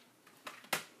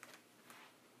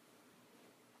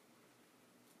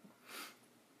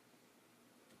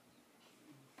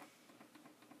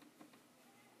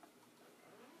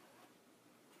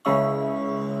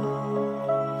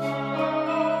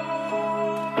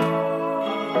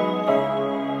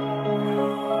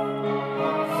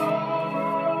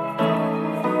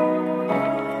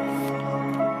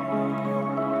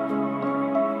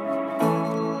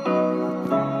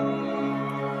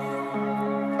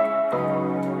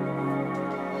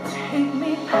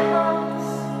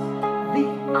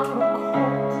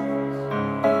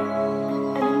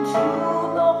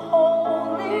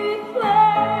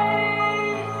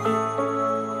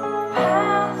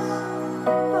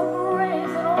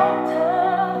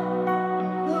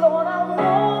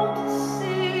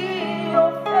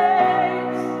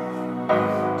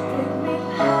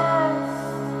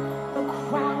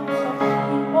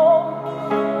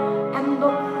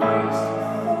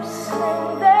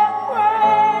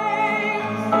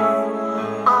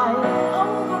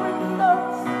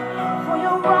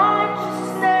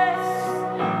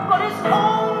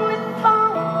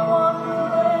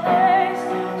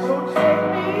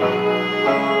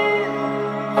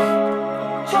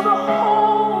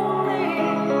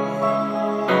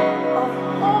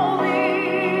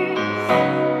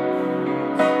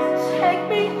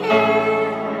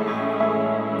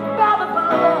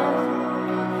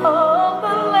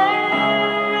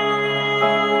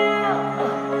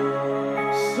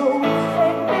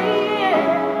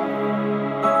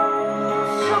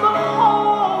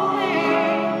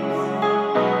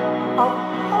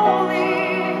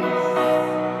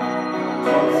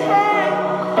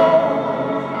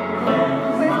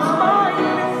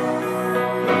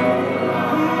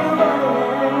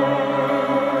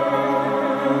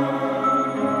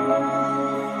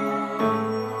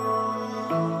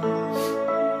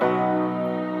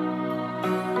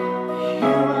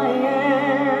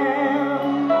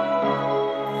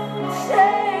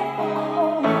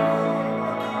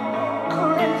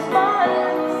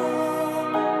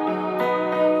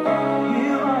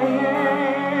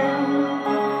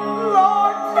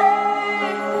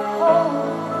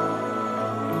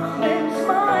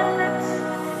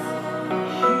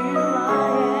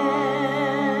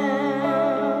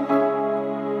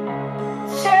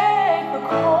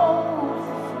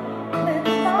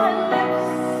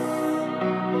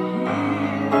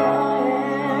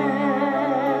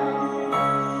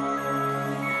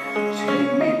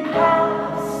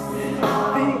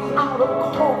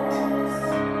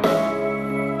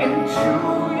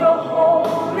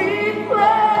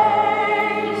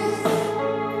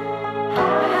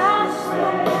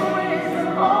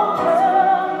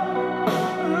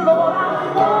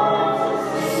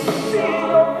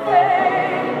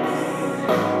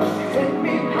 Take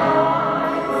me